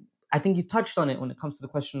 again, I think you touched on it when it comes to the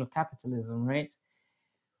question of capitalism, right?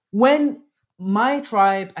 When my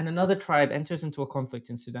tribe and another tribe enters into a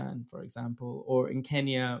conflict in Sudan, for example, or in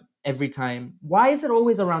Kenya every time, why is it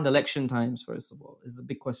always around election times, first of all, is a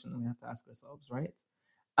big question that we have to ask ourselves, right?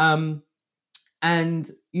 And,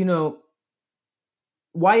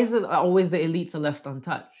 why is it always the elites are left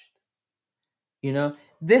untouched?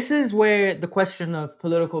 This is where the question of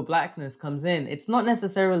political blackness comes in. It's not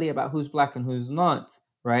necessarily about who's black and who's not,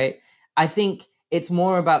 right? I think it's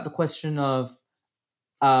more about the question of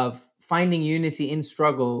finding unity in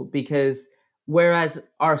struggle, because whereas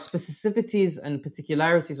our specificities and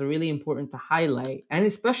particularities are really important to highlight, and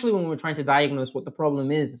especially when we're trying to diagnose what the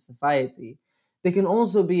problem is of society, they can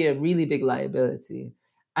also be a really big liability.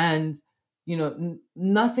 And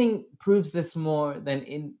nothing proves this more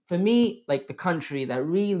than, for me, like the country that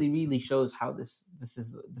really really shows how this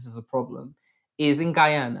is a problem is in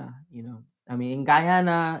Guyana. I mean, in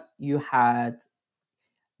Guyana you had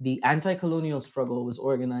the anti-colonial struggle was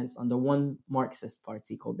organized under one Marxist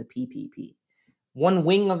party called the PPP. One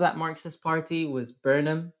wing of that Marxist party was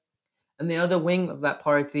Burnham, and the other wing of that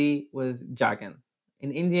party was Jagan,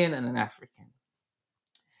 an Indian and an African.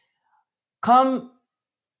 Come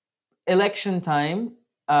election time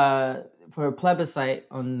for a plebiscite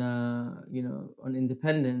on on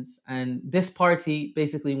independence, and this party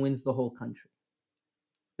basically wins the whole country.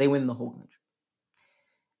 They win the whole country.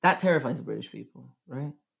 That terrifies the British people,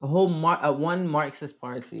 right? The whole one Marxist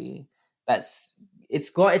party that's it's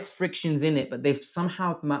got its frictions in it, but they've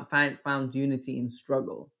somehow found unity in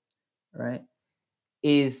struggle, right?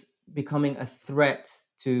 Is becoming a threat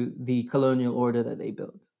to the colonial order that they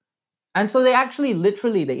built. And so they actually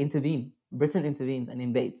literally they intervene. Britain intervenes and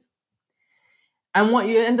invades. And what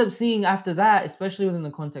you end up seeing after that, especially within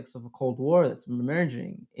the context of a Cold War that's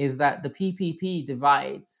emerging, is that the PPP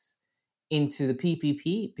divides into the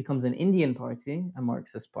PPP becomes an Indian party, a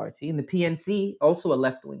Marxist party, and the PNC, also a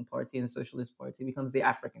left-wing party and a socialist party, becomes the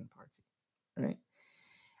African party, right?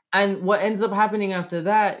 And what ends up happening after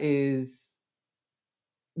that is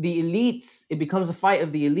the elites, it becomes a fight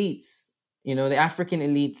of the elites, the African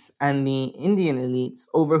elites and the Indian elites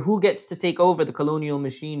over who gets to take over the colonial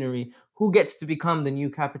machinery, who gets to become the new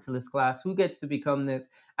capitalist class, who gets to become this.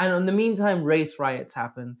 And in the meantime, race riots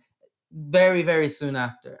happen very, very soon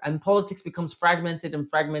after. And politics becomes fragmented and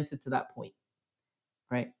fragmented to that point,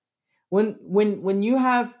 right? When you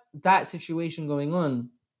have that situation going on,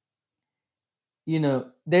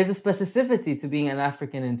 there's a specificity to being an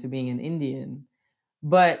African and to being an Indian.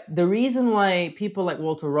 But the reason why people like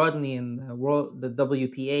Walter Rodney and the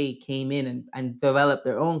WPA came in and developed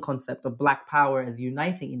their own concept of Black Power as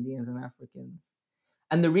uniting Indians and Africans,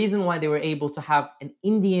 and the reason why they were able to have an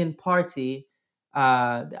Indian party,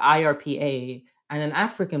 the IRPA, and an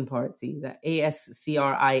African party, the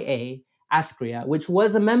ASCRIA, ASCRIA, which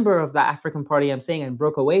was a member of that African party I'm saying and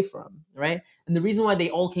broke away from, right? And the reason why they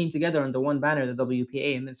all came together under one banner, the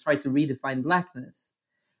WPA, and then tried to redefine blackness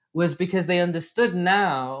was because they understood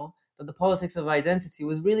now that the politics of identity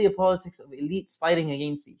was really a politics of elites fighting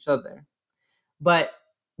against each other, but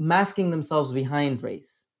masking themselves behind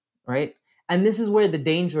race, right? And this is where the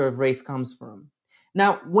danger of race comes from.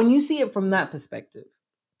 Now, when you see it from that perspective,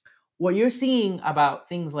 what you're seeing about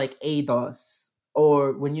things like ADOS,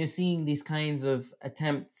 or when you're seeing these kinds of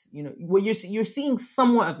attempts, what you're seeing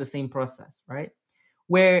somewhat of the same process, right?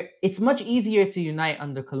 Where it's much easier to unite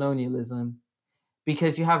under colonialism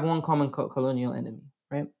because you have one common colonial enemy,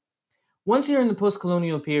 right? Once you're in the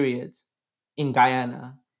post-colonial period in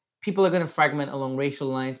Guyana, people are going to fragment along racial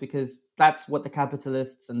lines because that's what the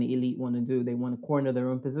capitalists and the elite want to do. They want to corner their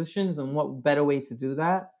own positions, and what better way to do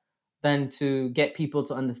that than to get people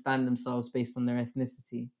to understand themselves based on their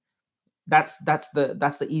ethnicity? That's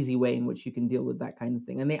the easy way in which you can deal with that kind of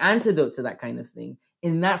thing. And the antidote to that kind of thing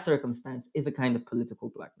in that circumstance is a kind of political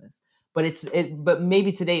blackness. But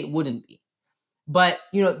maybe today it wouldn't be. But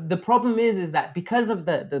the problem is that because of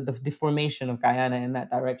the deformation of Guyana in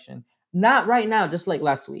that direction, not right now, just like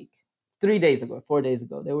last week, 3 days ago, 4 days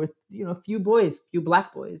ago, there were a few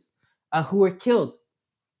black boys, who were killed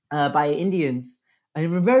by Indians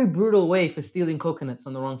in a very brutal way for stealing coconuts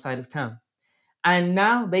on the wrong side of town. And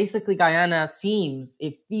now basically Guyana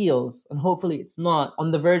it feels, and hopefully it's not,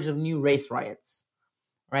 on the verge of new race riots,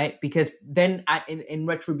 right? Because then in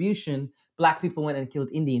retribution, black people went and killed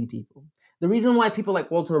Indian people. The reason why people like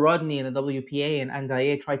Walter Rodney and the WPA and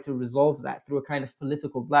Andaye tried to resolve that through a kind of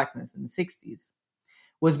political blackness in the 60s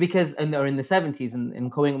was because, or in the 70s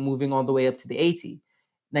and moving all the way up to the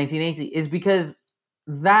 1980, is because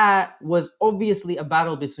that was obviously a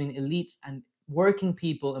battle between elites and working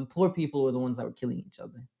people, and poor people were the ones that were killing each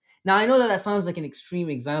other. Now, I know that sounds like an extreme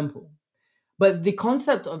example, but the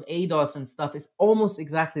concept of ADOS and stuff is almost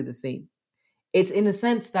exactly the same. It's in a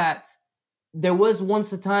sense that there was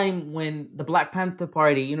once a time when the Black Panther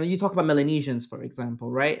Party, you talk about Melanesians, for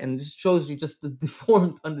example, right? And this shows you just the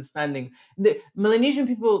deformed understanding. The Melanesian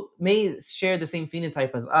people may share the same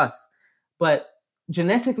phenotype as us, but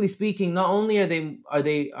genetically speaking, not only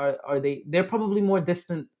they're probably more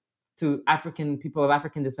distant to African people of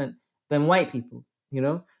African descent than white people,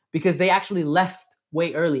 because they actually left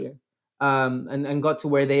way earlier. And got to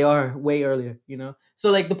where they are way earlier,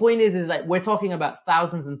 So like the point is that we're talking about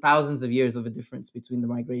thousands and thousands of years of a difference between the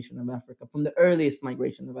migration of Africa, from the earliest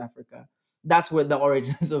migration of Africa. That's where the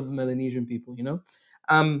origins of Melanesian people,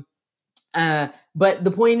 But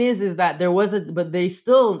the point is that but they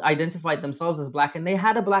still identified themselves as black, and they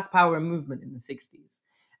had a Black Power movement in the 60s,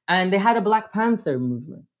 and they had a Black Panther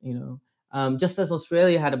movement, just as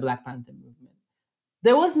Australia had a Black Panther movement.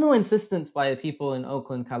 There was no insistence by the people in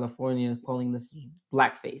Oakland, California, calling this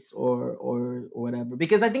blackface or whatever,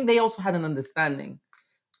 because I think they also had an understanding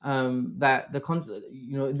that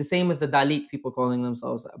the same as the Dalit people calling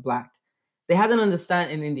themselves black. They had an understand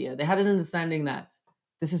in India. They had an understanding that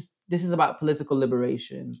this is about political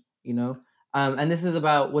liberation, And this is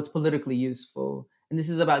about what's politically useful, and this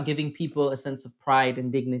is about giving people a sense of pride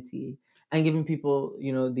and dignity, and giving people,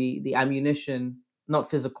 the ammunition, not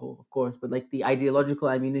physical, of course, but like the ideological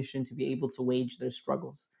ammunition to be able to wage their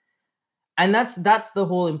struggles. And that's the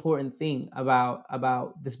whole important thing about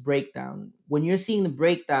this breakdown. When you're seeing the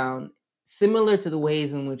breakdown, similar to the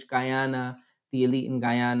ways in which Guyana, the elite in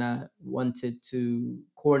Guyana, wanted to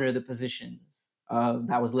corner the positions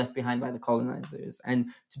that was left behind by the colonizers and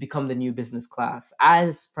to become the new business class,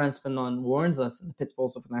 as Frantz Fanon warns us in the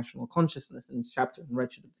pitfalls of national consciousness in his chapter on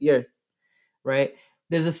Wretched of the Earth, right?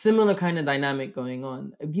 There's a similar kind of dynamic going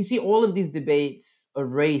on. If you see all of these debates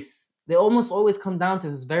of race, they almost always come down to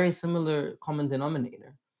this very similar common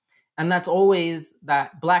denominator. And that's always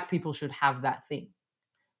that Black people should have that thing.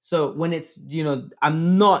 So when it's,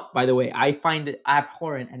 I'm not, by the way, I find it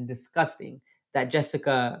abhorrent and disgusting that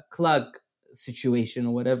Jessica Klug situation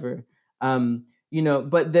or whatever,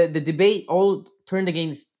 but the debate all turned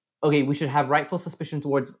against, okay, we should have rightful suspicion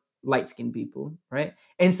towards light skinned people, right?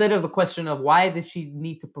 Instead of a question of why did she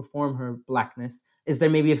need to perform her Blackness? Is there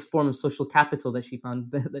maybe a form of social capital that she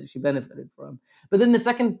found that she benefited from? But then the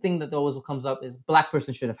second thing that always comes up is Black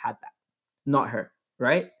person should have had that, not her,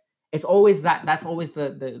 right? It's always that. That's always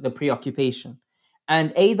the preoccupation.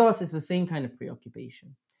 And ADOS is the same kind of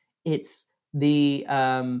preoccupation. It's the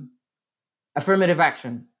affirmative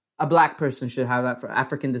action. A Black person should have that for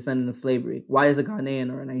African descendant of slavery. Why is a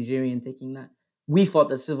Ghanaian or a Nigerian taking that? We fought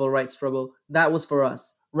the civil rights struggle. That was for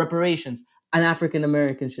us. Reparations. An African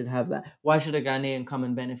American should have that. Why should a Ghanaian come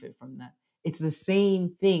and benefit from that? It's the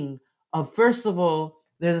same thing of, first of all,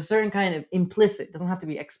 there's a certain kind of implicit, doesn't have to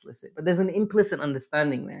be explicit, but there's an implicit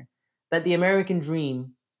understanding there that the American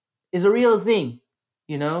dream is a real thing,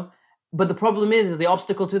 you know? But the problem is the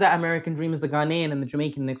obstacle to that American dream is the Ghanaian and the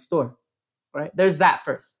Jamaican next door, right? There's that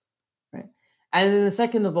first, right? And then the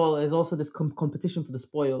second of all is also this competition for the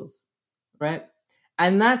spoils, right?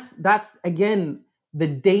 And that's again the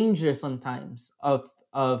danger sometimes of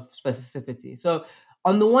specificity. So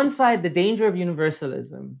on the one side, the danger of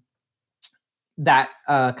universalism, that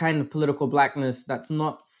kind of political Blackness that's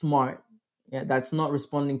not smart, yeah, that's not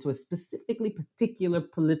responding to a specifically particular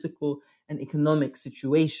political and economic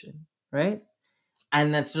situation, right?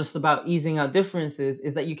 And that's just about easing out differences,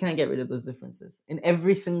 is that you can't get rid of those differences. In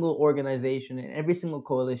every single organization, in every single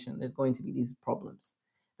coalition, there's going to be these problems.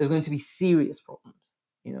 There's going to be serious problems,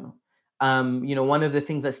 you know. One of the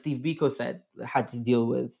things that Steve Biko said had to deal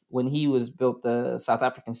with when he was built the South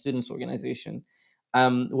African Students Organization,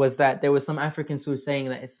 was that there was some Africans who were saying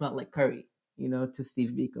that it smelled like curry, to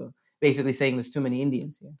Steve Biko, basically saying there's too many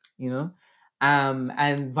Indians here.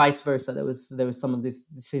 And vice versa. There was some of the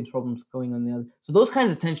same problems going on the other. So those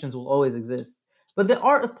kinds of tensions will always exist. But the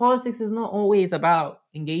art of politics is not always about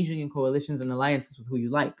engaging in coalitions and alliances with who you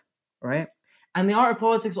like, right? And the art of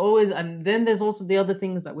politics always, and then there's also the other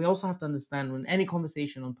things that we also have to understand when any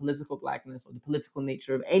conversation on political Blackness or the political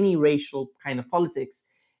nature of any racial kind of politics,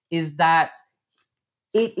 is that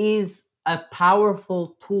it is a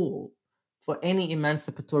powerful tool for any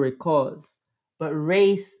emancipatory cause. But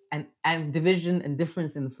race and division and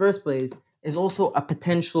difference in the first place is also a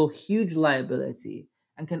potential huge liability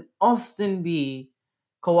and can often be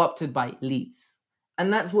co-opted by elites.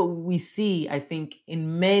 And that's what we see, I think,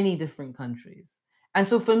 in many different countries. And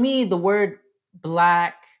so for me, the word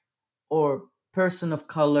Black or person of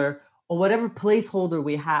color or whatever placeholder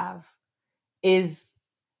we have is,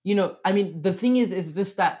 the thing is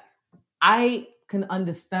this, that I can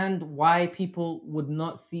understand why people would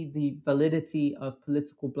not see the validity of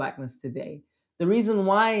political Blackness today. The reason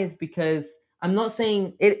why is because I'm not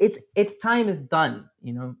saying its time is done,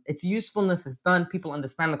 its usefulness is done. People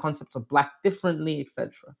understand the concepts of Black differently,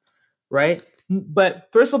 etc. Right? But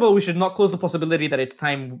first of all, we should not close the possibility that its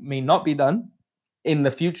time may not be done in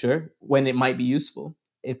the future when it might be useful.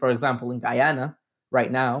 For example, in Guyana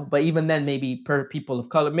right now, but even then, maybe per people of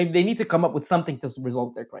color, maybe they need to come up with something to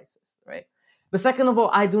resolve their crisis, right? But second of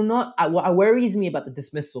all, what worries me about the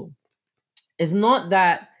dismissal is not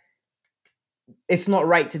that it's not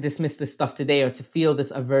right to dismiss this stuff today or to feel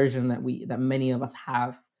this aversion that many of us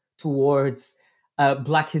have towards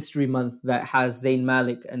Black History Month that has Zayn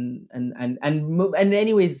Malik and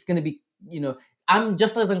anyways, it's going to be, I'm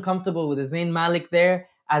just as uncomfortable with a Zayn Malik there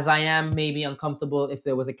as I am maybe uncomfortable if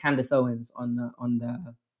there was a Candace Owens on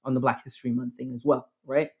the Black History Month thing as well,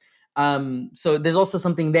 right? So there's also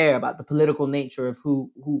something there about the political nature of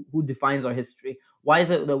who defines our history. Why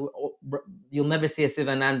is it that you'll never see a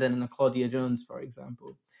Sivanandan and a Claudia Jones, for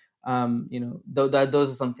example?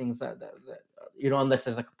 Those are some things that unless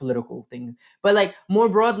there's like a political thing. But like more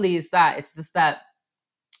broadly, it's just that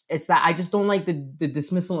it's that I just don't like the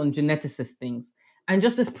dismissal on geneticist things. And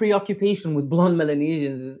just this preoccupation with blonde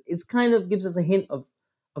Melanesians is kind of gives us a hint of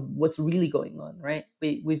what's really going on, right?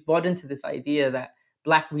 We've bought into this idea that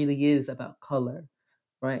black really is about color,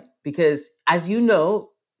 right? Because as you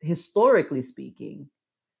know, historically speaking,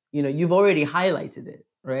 you've already highlighted it,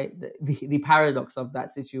 right? The paradox of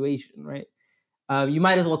that situation, right? You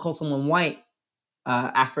might as well call someone white,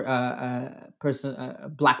 person, a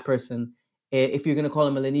black person, if you're going to call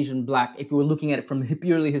a Melanesian black, if you were looking at it from a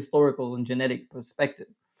purely historical and genetic perspective.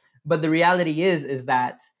 But the reality is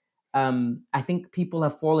that I think people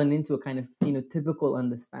have fallen into a kind of typical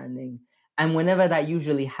understanding, and whenever that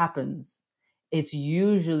usually happens, it's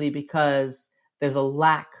usually because there's a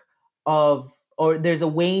lack of, or there's a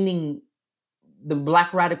waning, the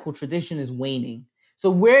black radical tradition is waning. So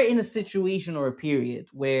we're in a situation or a period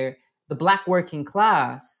where the black working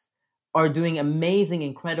class are doing amazing,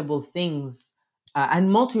 incredible things, and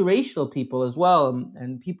multiracial people as well,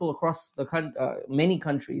 and people across many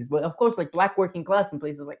countries. But of course, like black working class in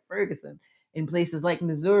places like Ferguson, in places like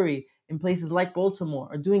Missouri, in places like Baltimore,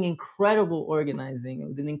 are doing incredible organizing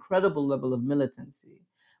with an incredible level of militancy.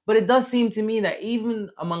 But it does seem to me that even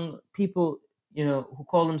among people who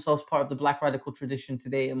call themselves part of the black radical tradition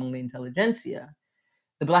today among the intelligentsia,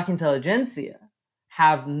 the black intelligentsia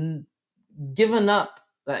have given up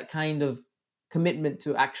that kind of commitment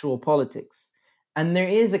to actual politics. And there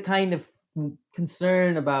is a kind of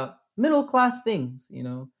concern about middle class things,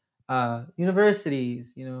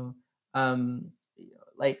 universities, um,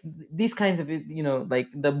 like these kinds of, like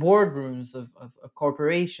the boardrooms of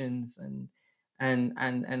corporations, and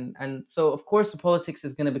so of course the politics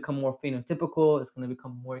is going to become more phenotypical. It's going to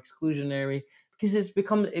become more exclusionary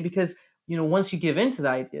because once you give into the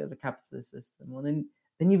idea of the capitalist system, well, then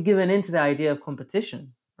you've given into the idea of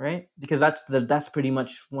competition, right? Because that's pretty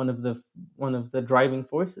much one of the driving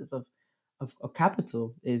forces of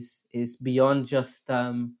capital is beyond just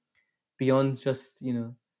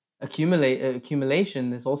accumulation.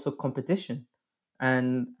 There's also competition,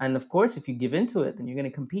 and of course if you give into it, then you're going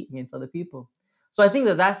to compete against other people. So I think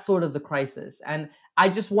that that's sort of the crisis. And I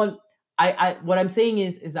just want I what I'm saying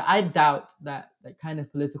is that I doubt that kind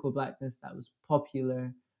of political blackness that was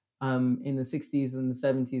popular in the 60s and the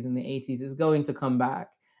 70s and the 80s is going to come back.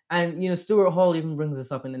 And Stuart Hall even brings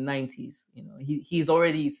this up in the 90s. He's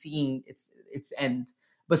already seeing its end.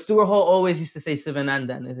 But Stuart Hall always used to say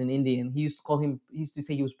Sivanandan as an Indian. He used to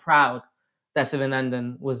say he was proud that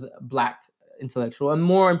Sivanandan was a black intellectual. And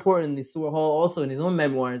more importantly, Stuart Hall also in his own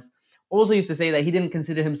memoirs also used to say that he didn't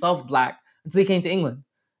consider himself black until he came to England.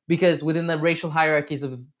 Because within the racial hierarchies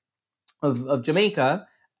of Jamaica,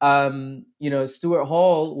 Stuart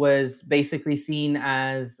Hall was basically seen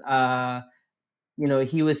as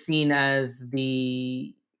he was seen as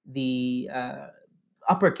the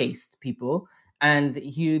uppercase people. And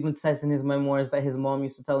he even says in his memoirs that his mom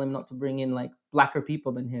used to tell him not to bring in like blacker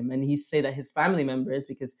people than him. And he used to say that his family members,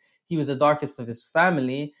 because he was the darkest of his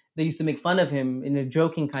family, they used to make fun of him in a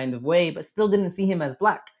joking kind of way, but still didn't see him as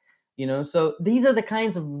black. So these are the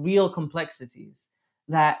kinds of real complexities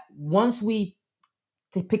that once we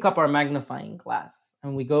pick up our magnifying glass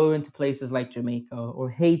and we go into places like Jamaica or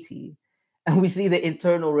Haiti, and we see the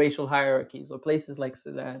internal racial hierarchies, or places like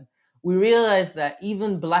Sudan, we realize that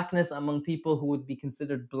even blackness among people who would be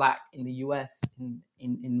considered black in the US, in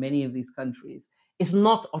many of these countries, is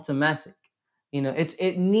not automatic.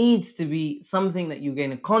 It needs to be something that you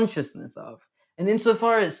gain a consciousness of. And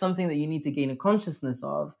insofar as something that you need to gain a consciousness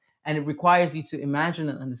of, and it requires you to imagine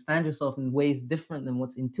and understand yourself in ways different than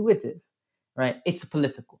what's intuitive, right? It's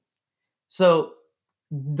political. So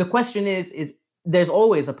the question is there's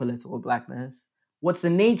always a political blackness. What's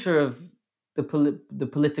the nature of the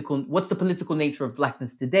political? What's the political nature of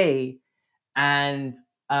blackness today, and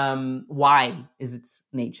why is its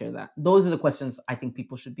nature that? Those are the questions I think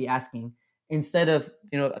people should be asking, instead of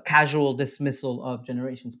a casual dismissal of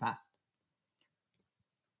generations past.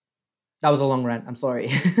 That was a long rant. I'm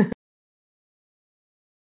sorry.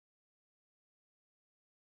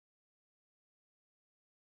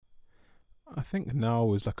 I think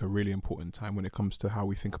now is like a really important time when it comes to how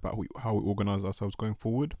we think about how we organize ourselves going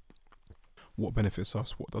forward. What benefits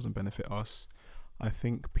us, what doesn't benefit us. I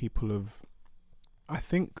think I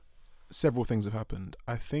think several things have happened.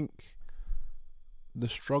 I think the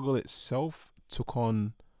struggle itself took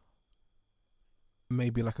on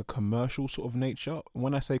maybe like a commercial sort of nature.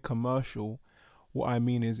 When I say commercial, what I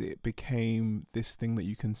mean is it became this thing that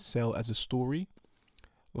you can sell as a story.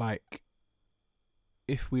 Like,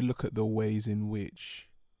 if we look at the ways in which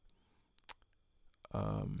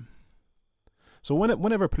so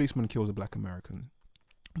whenever a policeman kills a black American,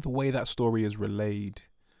 the way that story is relayed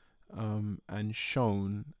and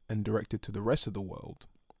shown and directed to the rest of the world,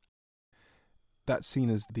 that's seen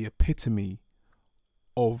as the epitome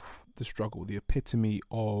of the struggle, the epitome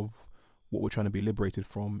of what we're trying to be liberated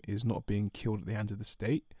from is not being killed at the hands of the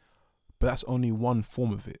state. But that's only one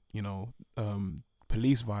form of it,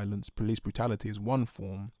 police violence, police brutality is one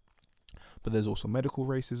form, but there's also medical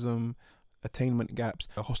racism, attainment gaps,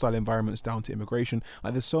 hostile environments down to immigration.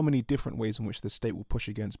 Like there's so many different ways in which the state will push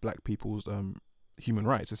against black people's human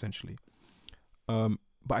rights, essentially. But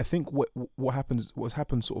I think what's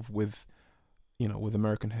happened sort of with, with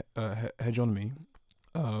American hegemony,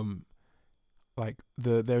 like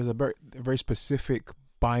there's a very specific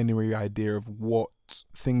binary idea of what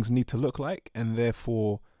things need to look like, and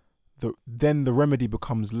therefore then the remedy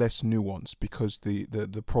becomes less nuanced because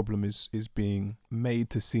the problem is being made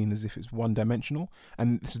to seem as if it's one dimensional.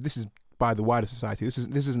 And this is by the wider society. This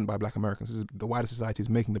isn't by black Americans. This is the wider society is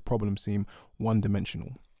making the problem seem one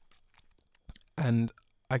dimensional. And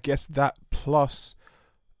I guess that plus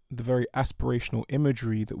the very aspirational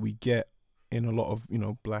imagery that we get in a lot of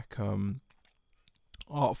black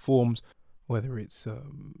art forms, whether it's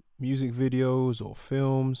music videos or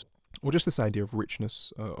films, or just this idea of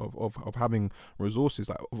richness, of having resources.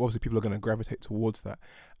 Like obviously people are going to gravitate towards that.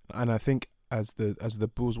 And I think as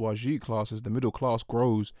the bourgeoisie class, as the middle class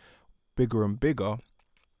grows bigger and bigger,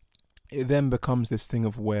 it then becomes this thing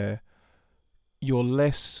of where you're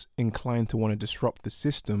less inclined to want to disrupt the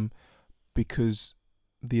system because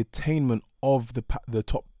the attainment of the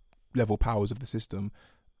top level powers of the system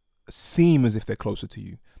seem as if they're closer to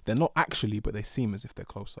you. They're not actually, but they seem as if they're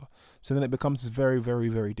closer. So then it becomes this very, very,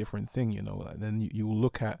 very different thing, Like then you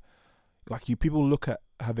look at, people look at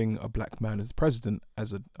having a black man as the president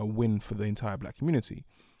as a win for the entire black community,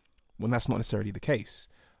 when that's not necessarily the case.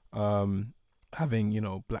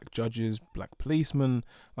 Having black judges, black policemen,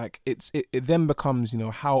 like it then becomes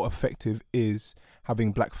how effective is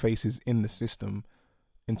having black faces in the system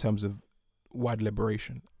in terms of wide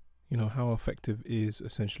liberation. How effective is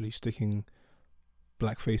essentially sticking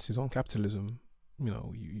black faces on capitalism.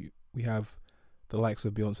 We have the likes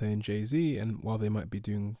of Beyonce and Jay-Z, and while they might be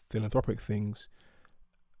doing philanthropic things,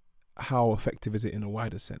 how effective is it in a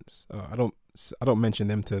wider sense? I don't mention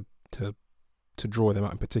them to draw them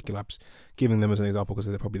out in particular. I'm just giving them as an example because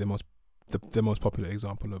they're probably the most popular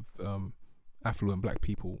example of affluent black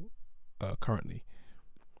people currently.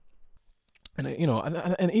 And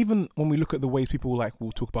and even when we look at the ways people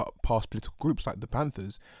will talk about past political groups like the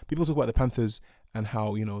Panthers, people talk about the Panthers and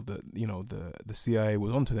how the CIA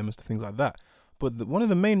was onto them and things like that. But one of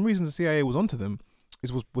the main reasons the CIA was onto them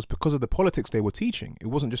was because of the politics they were teaching. It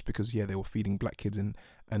wasn't just because they were feeding black kids and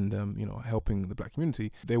helping the black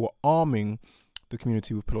community. They were arming the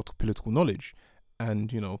community with political knowledge,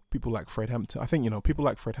 and people like Fred Hampton. I think people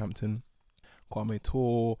like Fred Hampton, Kwame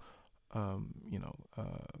Ture,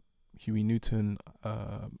 Huey Newton,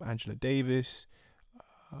 Angela Davis,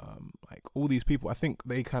 like all these people. I think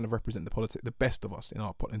they kind of represent the best of us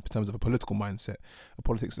in terms of a political mindset, a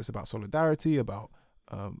politics that's about solidarity, about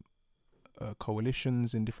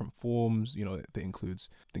coalitions in different forms. That includes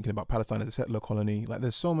thinking about Palestine as a settler colony. Like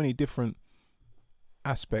there's so many different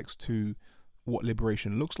aspects to what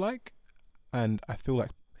liberation looks like, and I feel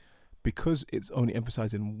like because it's only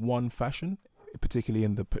emphasized in one fashion, particularly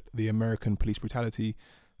in the American police brutality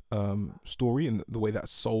story and the way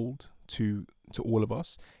that's sold to all of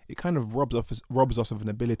us, it kind of robs us of an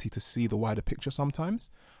ability to see the wider picture sometimes.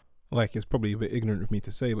 Like, it's probably a bit ignorant of me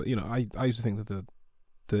to say, but I used to think that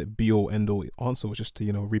the be all end all answer was just to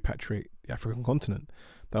repatriate the African continent.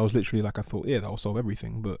 That was literally like, I thought, yeah, that will solve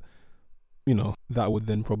everything. But that would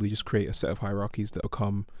then probably just create a set of hierarchies that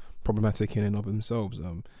become problematic in and of themselves.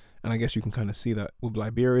 And I guess you can kind of see that with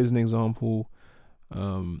Liberia as an example.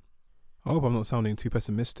 I hope I'm not sounding too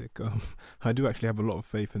pessimistic. I do actually have a lot of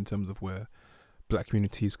faith in terms of where black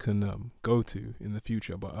communities can go to in the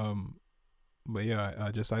future. But yeah,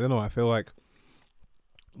 I don't know. I feel like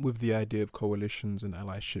with the idea of coalitions and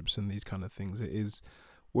allyships and these kind of things,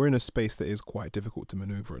 we're in a space that is quite difficult to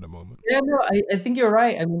maneuver at the moment. Yeah, no, I think you're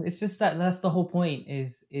right. I mean, it's just that's the whole point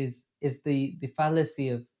is the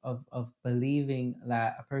fallacy of believing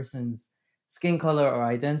that a person's skin color or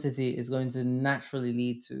identity is going to naturally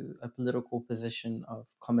lead to a political position of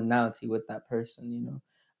commonality with that person.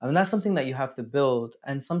 I mean, that's something that you have to build,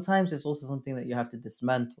 and sometimes it's also something that you have to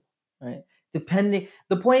dismantle, right? The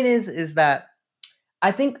point is that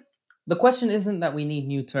I think the question isn't that we need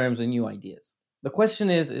new terms or new ideas. The question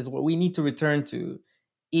is what we need to return to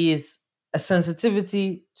is a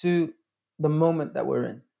sensitivity to the moment that we're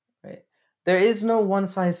in, right? There is no one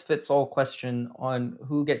size fits all question on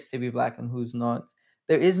who gets to be black and who's not.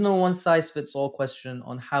 There is no one size fits all question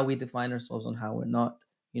on how we define ourselves and how we're not.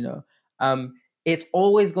 You know, um, it's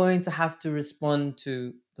always going to have to respond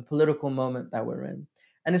to the political moment that we're in,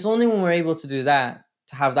 and it's only when we're able to do that,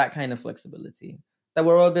 to have that kind of flexibility, that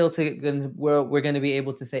we're all able to we're going to be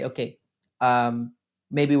able to say, okay,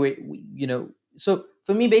 maybe we you know. So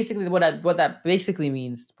for me, basically, what that basically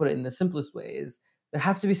means, to put it in the simplest way, is they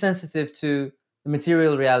have to be sensitive to the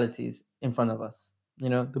material realities in front of us. You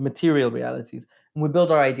know, the material realities, and we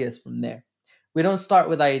build our ideas from there. We don't start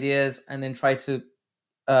with ideas and then try to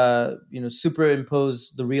superimpose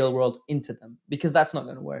the real world into them, because that's not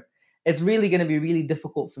going to work. It's really going to be really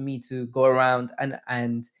difficult for me to go around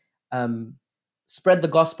and um, spread the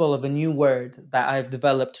gospel of a new word that I've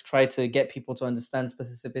developed to try to get people to understand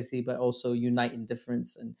specificity, but also unite in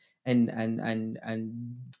difference, and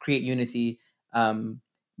create unity,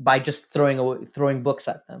 by just throwing books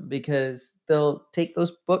at them, because they'll take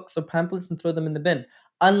those books or pamphlets and throw them in the bin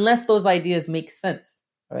unless those ideas make sense,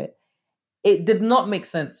 right? It did not make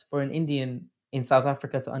sense for an Indian in South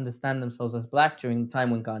Africa to understand themselves as black during the time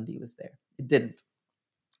when Gandhi was there. It didn't.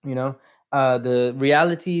 You know, the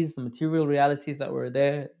realities, the material realities that were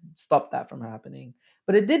there, stopped that from happening.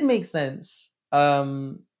 But it did make sense,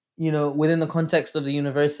 within the context of the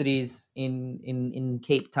universities in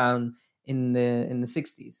Cape Town in the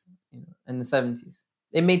 60s, in the 70s.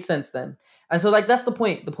 It made sense then. And so, like, that's the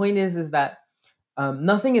point. The point is that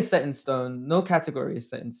nothing is set in stone. No category is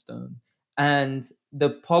set in stone. And the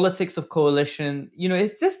politics of coalition,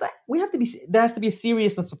 it's just that there has to be a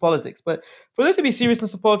seriousness of politics. But for there to be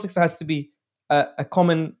seriousness of politics, there has to be a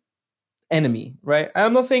common enemy, right?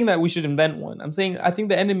 I'm not saying that we should invent one. I'm saying I think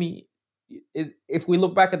the enemy is, if we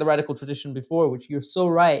look back at the radical tradition before, which you're so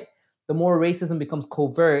right, the more racism becomes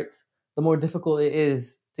covert, the more difficult it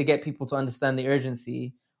is to get people to understand the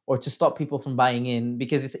urgency or to stop people from buying in,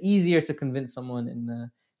 because it's easier to convince someone in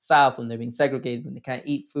the South when they're being segregated, when they can't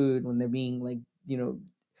eat food, when they're being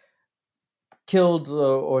killed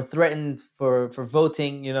or threatened for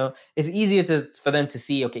voting. It's easier for them to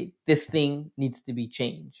see, okay, this thing needs to be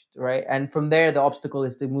changed, right? And from there, the obstacle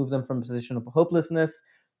is to move them from a position of hopelessness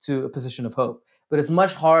to a position of hope. But it's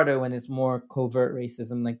much harder when it's more covert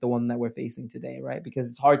racism, like the one that we're facing today, right? Because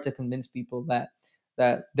it's hard to convince people that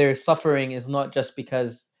their suffering is not just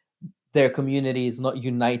because their community is not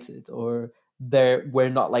united, or we're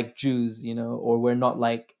not like Jews, or we're not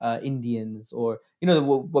like Indians, or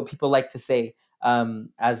what people like to say,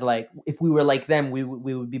 as like, if we were like them, we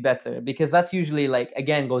would be better, because that's usually, like,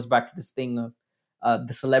 again, goes back to this thing of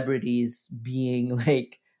the celebrities being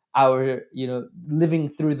like our, living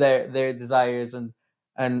through their desires,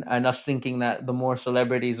 and us thinking that the more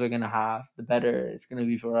celebrities we're gonna have, the better it's gonna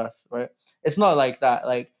be for us, right? It's not like that.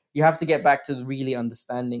 Like, you have to get back to really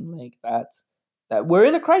understanding, like, that we're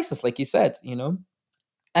in a crisis, like you said,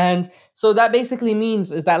 and so that basically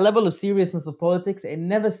means is that level of seriousness of politics, it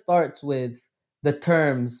never starts with the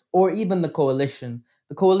terms or even the coalition.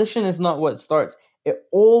 The coalition is not what starts. It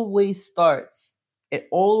always starts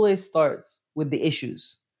with the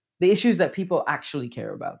issues that people actually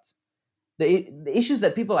care about. The issues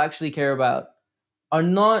that people actually care about are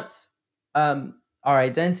not our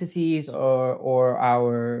identities, or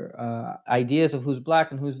our ideas of who's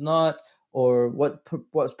black and who's not, or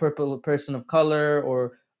what's purple person of color,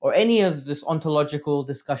 or any of this ontological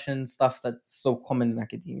discussion stuff that's so common in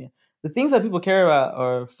academia. The things that people care about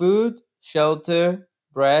are food, shelter,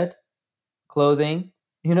 bread, clothing,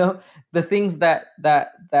 the things that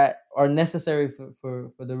are necessary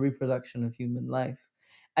for the reproduction of human life.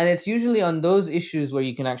 And it's usually on those issues where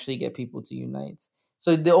you can actually get people to unite.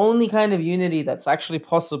 So the only kind of unity that's actually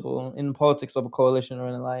possible in politics of a coalition or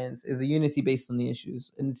an alliance is a unity based on the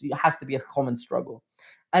issues, and it has to be a common struggle.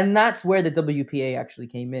 And that's where the WPA actually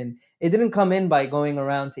came in. It didn't come in by going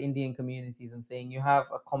around to Indian communities and saying you have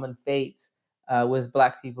a common fate with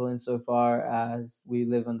black people insofar as we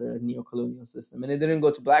live under a neo-colonial system. And it didn't go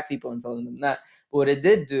to black people and telling them that. But what it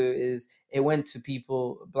did do is it went to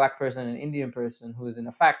people, a black person and an Indian person who is in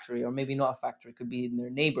a factory, or maybe not a factory, could be in their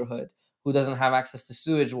neighborhood, who doesn't have access to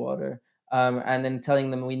sewage water, and then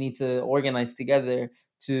telling them we need to organize together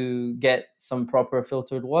to get some proper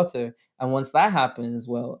filtered water. And once that happens,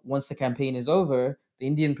 well, once the campaign is over, the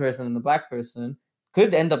Indian person and the black person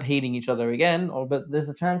could end up hating each other again, but there's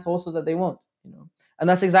a chance also that they won't. And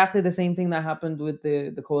that's exactly the same thing that happened with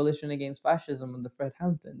the coalition against fascism and the Fred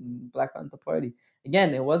Hampton Black Panther Party.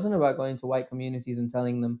 Again, it wasn't about going to white communities and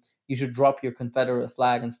telling them you should drop your Confederate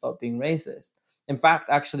flag and stop being racist. In fact,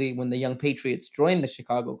 actually, when the Young Patriots joined the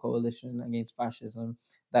Chicago Coalition against fascism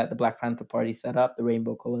that the Black Panther Party set up, the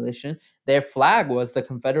Rainbow Coalition, their flag was the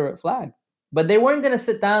Confederate flag. But they weren't going to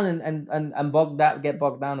sit down and get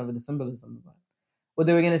bogged down over the symbolism of it. What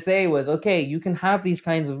they were going to say was, okay, you can have these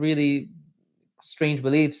kinds of really strange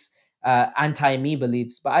beliefs, anti-me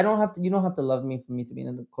beliefs, but I don't have to. You don't have to love me for me to be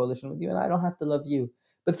in a coalition with you, and I don't have to love you.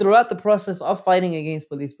 But throughout the process of fighting against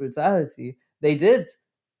police brutality, they did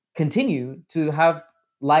continue to have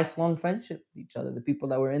lifelong friendship with each other, the people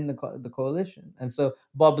that were in the coalition. And so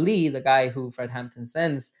Bob Lee, the guy who Fred Hampton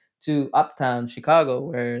sends to uptown Chicago,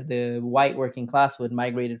 where the white working class who had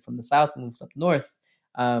migrated from the South moved up north,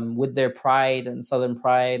 with their pride and Southern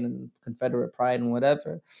pride and Confederate pride and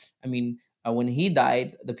whatever. I mean, when he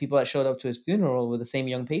died, the people that showed up to his funeral were the same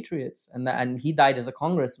young patriots, and he died as a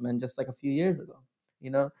congressman just like a few years ago.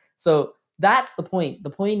 So that's the point.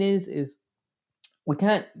 The point is we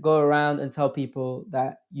can't go around and tell people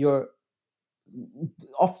that your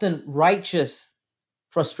often righteous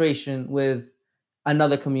frustration with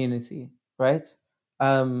another community, right?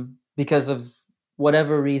 Because of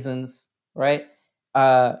whatever reasons, right?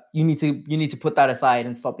 You need to put that aside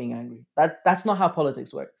and stop being angry. That's not how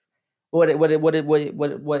politics works. What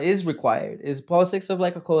is required is politics of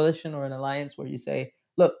like a coalition or an alliance where you say,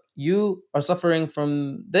 look, you are suffering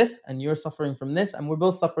from this and you're suffering from this and we're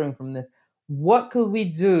both suffering from this. What could we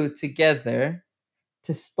do together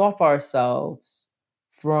to stop ourselves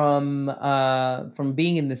from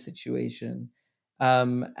being in this situation,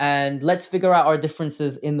 and let's figure out our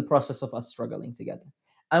differences in the process of us struggling together.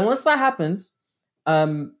 And once that happens,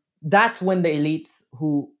 that's when the elites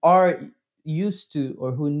who are used to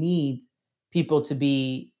or who need people to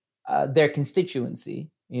be their constituency,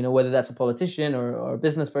 whether that's a politician or a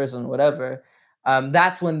business person or whatever,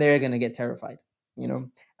 that's when they're going to get terrified, you know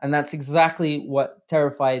and that's exactly what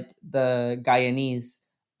terrified the Guyanese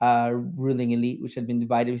ruling elite, which had been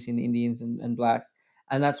divided between the Indians and blacks.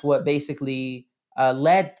 And that's what basically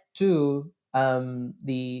led to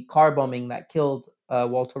the car bombing that killed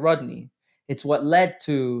Walter Rodney. It's what led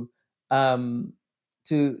um,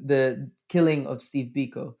 to the killing of Steve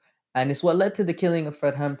Biko. And it's what led to the killing of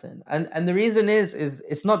Fred Hampton. And the reason is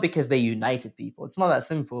it's not because they united people. It's not that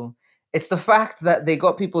simple. It's the fact that they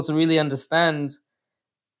got people to really understand.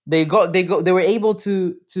 They were able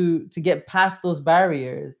to get past those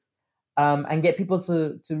barriers, and get people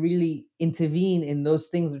to really intervene in those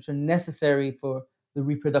things which are necessary for the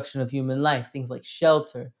reproduction of human life, things like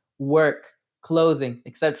shelter, work, clothing,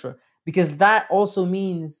 etc. Because that also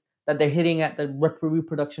means that they're hitting at the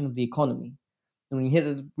reproduction of the economy. And when you hit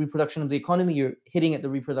the reproduction of the economy, you're hitting at the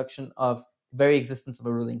reproduction of the very existence of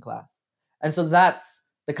a ruling class. And so that's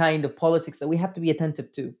the kind of politics that we have to be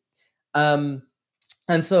attentive to. um,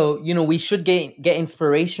 and so, we should get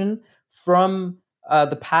inspiration from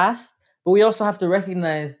the past, but we also have to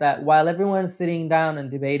recognize that while everyone's sitting down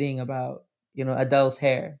and debating about, Adele's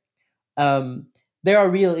hair, um, there are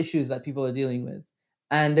real issues that people are dealing with,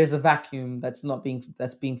 and there's a vacuum that's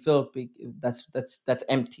being filled, that's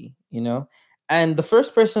empty, and the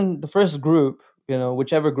first group,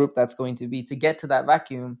 whichever group that's going to get to that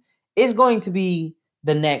vacuum, is going to be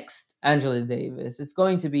the next Angela Davis. It's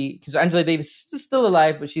going to be, because Angela Davis is still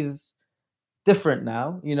alive, but she's different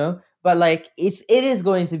now, but like it is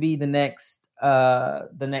going to be the next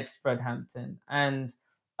Fred Hampton. And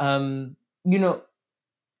um you know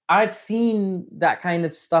I've seen that kind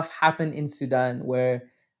of stuff happen in Sudan where,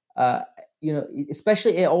 uh,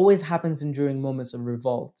 especially it always happens during moments of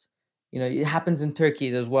revolt. It happens in Turkey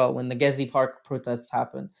as well when the Gezi Park protests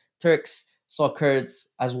happen. Turks saw Kurds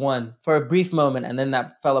as one for a brief moment, and then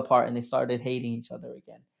that fell apart and they started hating each other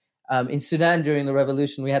again. In Sudan during the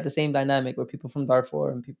revolution, we had the same dynamic where people from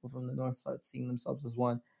Darfur and people from the north started seeing themselves as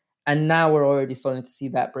one. And now we're already starting to see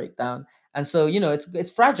that break down. And so,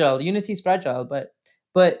 it's fragile. Unity is fragile, but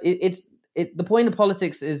the point of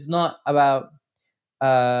politics is not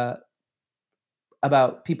uh,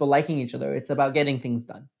 about people liking each other. It's about getting things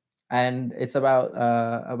done, and it's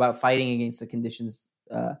about fighting against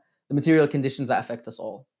the material conditions that affect us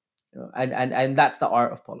all. And that's the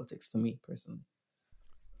art of politics for me personally.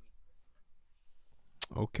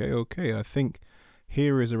 Okay, okay. I think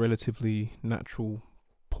here is a relatively natural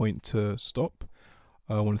point to stop.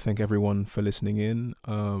 I want to thank everyone for listening in.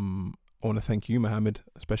 I want to thank you, Mohammed,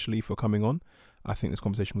 especially for coming on. I think this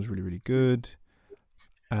conversation was really, really good.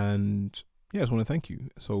 And yeah, I just want to thank you.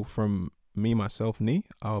 So from me, myself, Nee,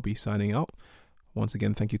 I'll be signing out. Once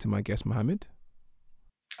again, thank you to my guest, Mohammed.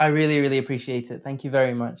 I really, really appreciate it. Thank you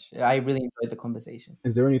very much. I really enjoyed the conversation.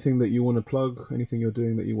 Is there anything that you want to plug? Anything you're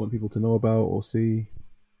doing that you want people to know about or see?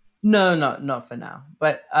 No, not for now,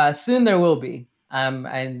 but soon there will be.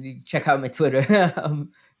 And you check out my Twitter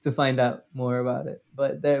to find out more about it.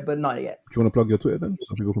 But not yet. Do you want to plug your Twitter then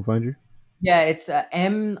so people can find you? Yeah, it's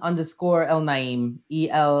M underscore El Naim,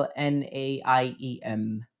 ELNAIEM.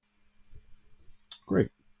 Great.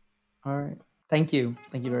 All right. Thank you.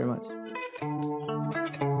 Thank you very much.